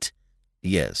send it?"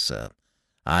 "Yes, sir.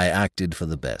 I acted for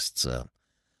the best, sir.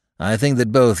 I think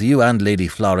that both you and Lady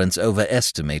Florence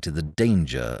overestimated the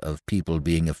danger of people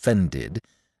being offended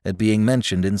at being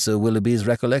mentioned in Sir Willoughby's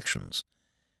recollections.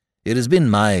 It has been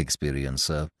my experience,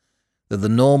 sir, that the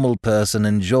normal person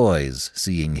enjoys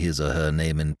seeing his or her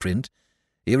name in print,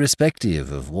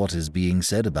 irrespective of what is being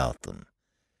said about them.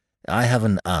 I have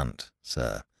an aunt,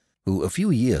 sir, who a few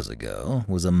years ago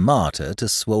was a martyr to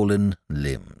swollen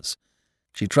limbs.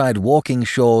 She tried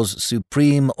Walkingshaw's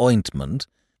Supreme Ointment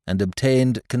and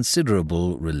obtained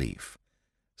considerable relief,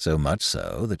 so much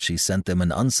so that she sent them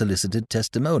an unsolicited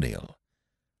testimonial.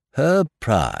 Her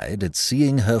pride at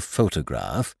seeing her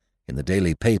photograph in the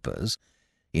daily papers,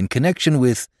 in connection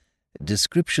with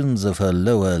descriptions of her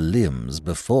lower limbs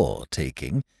before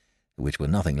taking, which were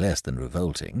nothing less than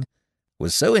revolting,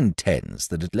 was so intense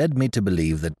that it led me to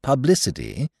believe that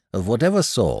publicity, of whatever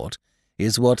sort,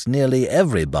 is what nearly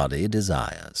everybody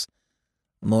desires.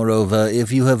 Moreover,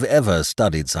 if you have ever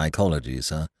studied psychology,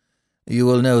 sir, you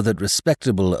will know that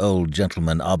respectable old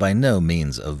gentlemen are by no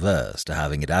means averse to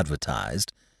having it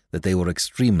advertised that they were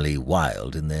extremely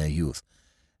wild in their youth.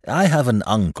 I have an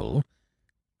uncle—"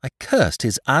 I cursed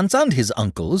his aunts and his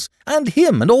uncles, and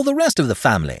him and all the rest of the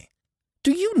family.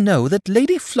 "Do you know that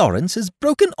Lady Florence has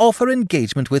broken off her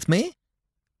engagement with me?"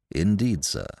 "Indeed,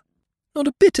 sir." "Not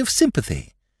a bit of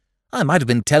sympathy. I might have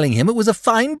been telling him it was a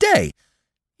fine day.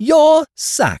 You're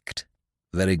sacked."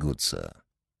 "Very good, sir."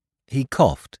 He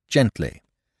coughed gently.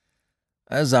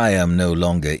 "As I am no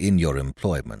longer in your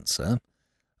employment, sir,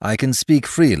 I can speak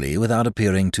freely without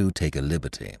appearing to take a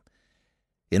liberty.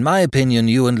 In my opinion,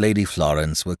 you and Lady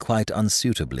Florence were quite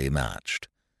unsuitably matched.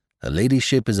 Her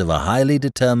ladyship is of a highly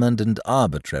determined and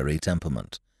arbitrary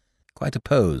temperament, quite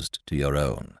opposed to your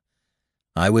own.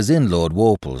 I was in Lord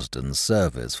Worplesdon's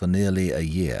service for nearly a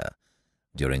year,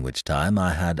 during which time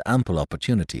I had ample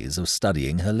opportunities of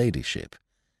studying her ladyship.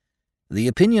 The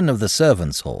opinion of the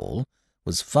servants' hall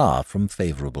was far from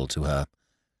favourable to her.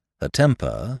 Her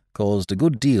temper caused a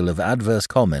good deal of adverse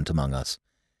comment among us.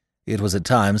 It was at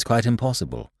times quite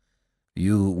impossible.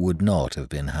 You would not have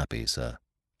been happy, sir."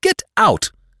 "Get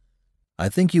out!" "I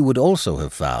think you would also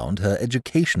have found her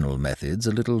educational methods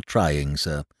a little trying,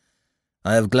 sir.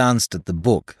 I have glanced at the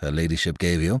book her ladyship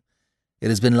gave you. It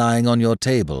has been lying on your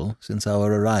table since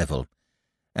our arrival,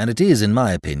 and it is, in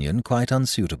my opinion, quite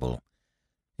unsuitable.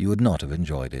 You would not have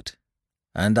enjoyed it.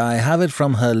 And I have it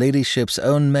from her ladyship's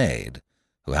own maid,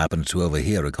 who happened to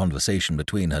overhear a conversation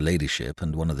between her ladyship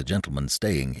and one of the gentlemen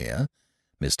staying here,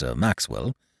 Mr.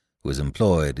 Maxwell, who is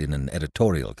employed in an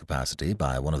editorial capacity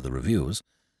by one of the reviews,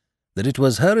 that it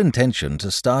was her intention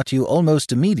to start you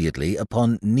almost immediately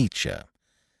upon Nietzsche.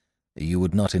 You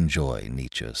would not enjoy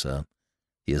Nietzsche, sir.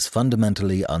 He is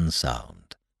fundamentally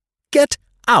unsound." "Get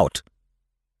out!"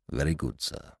 "Very good,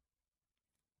 sir."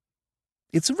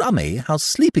 It's rummy how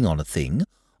sleeping on a thing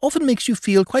often makes you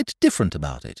feel quite different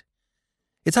about it.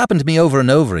 It's happened to me over and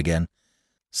over again.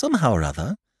 Somehow or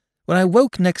other, when I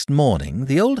woke next morning,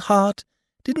 the old heart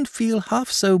didn't feel half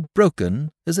so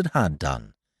broken as it had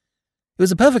done. It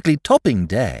was a perfectly topping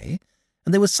day,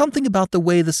 and there was something about the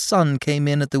way the sun came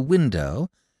in at the window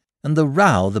and the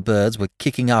row the birds were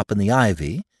kicking up in the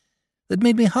ivy that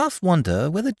made me half wonder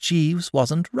whether Jeeves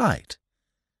wasn't right.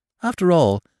 After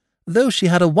all, though she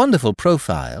had a wonderful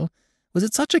profile, was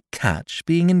it such a catch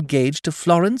being engaged to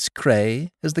Florence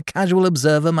Cray as the casual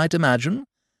observer might imagine?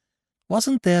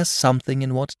 Wasn't there something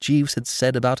in what Jeeves had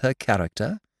said about her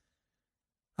character?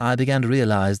 I began to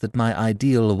realize that my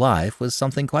ideal wife was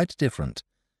something quite different,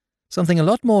 something a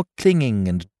lot more clinging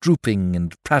and drooping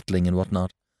and prattling and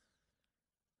what-not.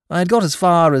 I had got as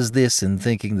far as this in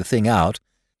thinking the thing out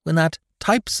when that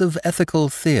Types of Ethical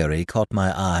Theory caught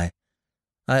my eye.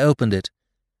 I opened it,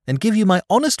 and give you my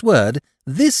honest word,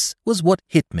 this was what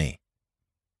hit me.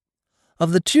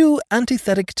 Of the two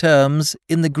antithetic terms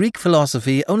in the Greek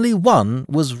philosophy, only one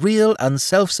was real and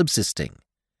self-subsisting,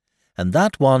 and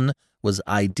that one was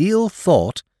ideal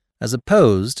thought as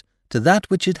opposed to that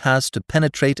which it has to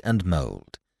penetrate and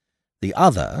mould. The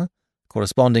other,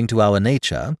 corresponding to our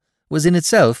nature, was in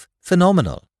itself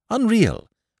phenomenal, unreal,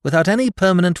 without any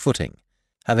permanent footing,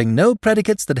 having no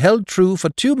predicates that held true for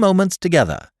 2 moments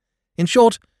together. In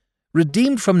short,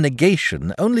 redeemed from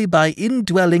negation only by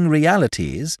indwelling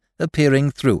realities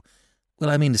appearing through. Well,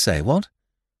 I mean to say, what?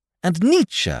 And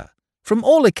Nietzsche, from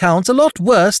all accounts, a lot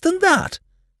worse than that.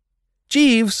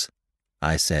 Jeeves,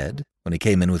 I said, when he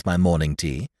came in with my morning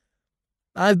tea,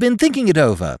 I've been thinking it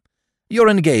over. You're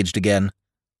engaged again.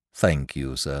 Thank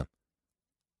you, sir.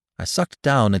 I sucked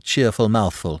down a cheerful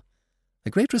mouthful. A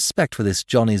great respect for this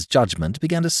Johnny's judgment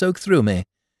began to soak through me.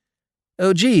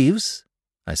 Oh, Jeeves,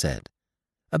 I said,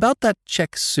 about that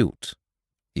check suit.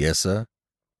 Yes, sir.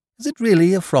 Is it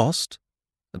really a Frost?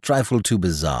 A trifle too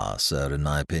bizarre, sir, in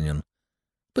my opinion.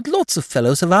 But lots of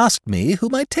fellows have asked me who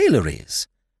my tailor is.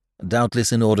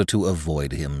 Doubtless in order to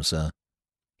avoid him, sir.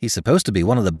 He's supposed to be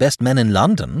one of the best men in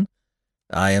London.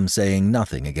 I am saying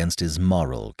nothing against his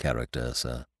moral character,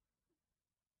 sir.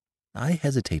 I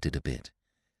hesitated a bit.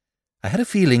 I had a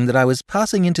feeling that I was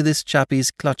passing into this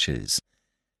chappie's clutches,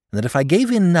 and that if I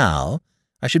gave in now,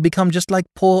 I should become just like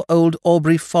poor old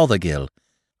Aubrey Fothergill,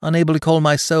 unable to call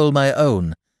my soul my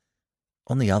own.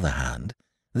 On the other hand,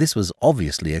 this was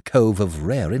obviously a cove of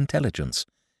rare intelligence,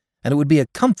 and it would be a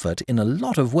comfort in a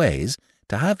lot of ways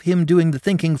to have him doing the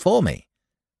thinking for me.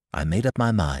 I made up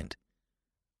my mind.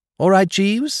 All right,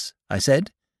 Jeeves, I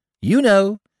said. You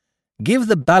know, give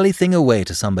the bally thing away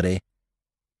to somebody.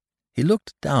 He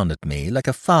looked down at me like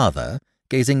a father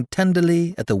gazing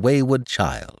tenderly at the wayward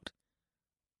child.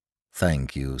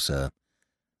 Thank you, sir.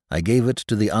 I gave it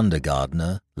to the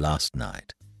undergardener last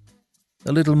night.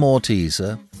 A little more tea,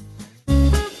 sir.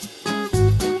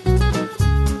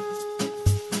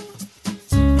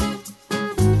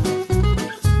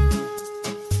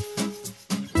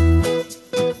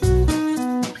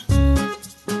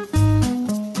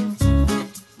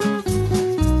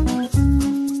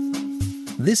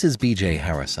 This is B.J.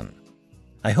 Harrison.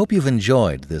 I hope you've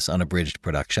enjoyed this unabridged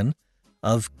production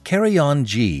of Carry On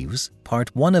Jeeves,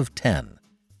 Part 1 of 10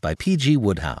 by P.G.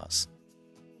 Wodehouse.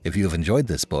 If you have enjoyed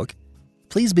this book,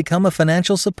 please become a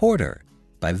financial supporter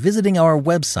by visiting our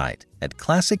website at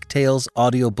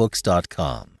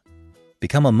classictalesaudiobooks.com.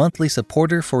 Become a monthly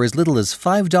supporter for as little as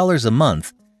 $5 a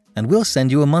month, and we'll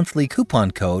send you a monthly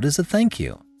coupon code as a thank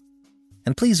you.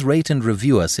 And please rate and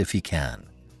review us if you can.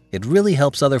 It really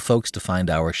helps other folks to find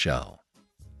our show.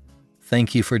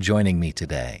 Thank you for joining me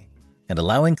today and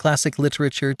allowing classic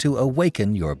literature to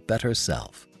awaken your better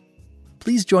self.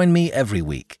 Please join me every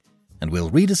week, and we'll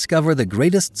rediscover the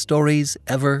greatest stories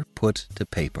ever put to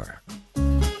paper.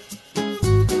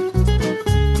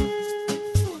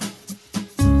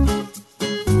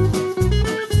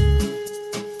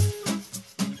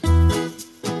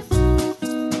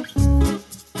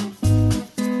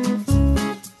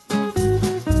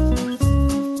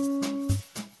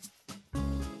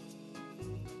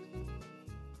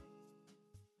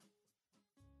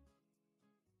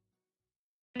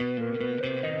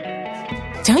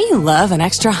 Don't you love an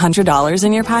extra $100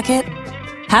 in your pocket?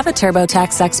 Have a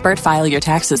TurboTax expert file your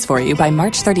taxes for you by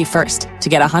March 31st to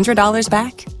get $100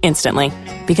 back instantly.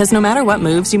 Because no matter what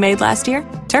moves you made last year,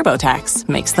 TurboTax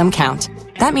makes them count.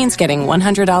 That means getting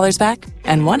 $100 back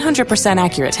and 100%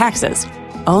 accurate taxes,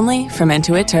 only from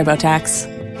Intuit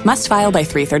TurboTax. Must file by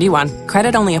 3/31.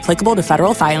 Credit only applicable to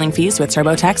federal filing fees with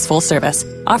TurboTax full service.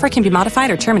 Offer can be modified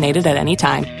or terminated at any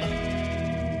time.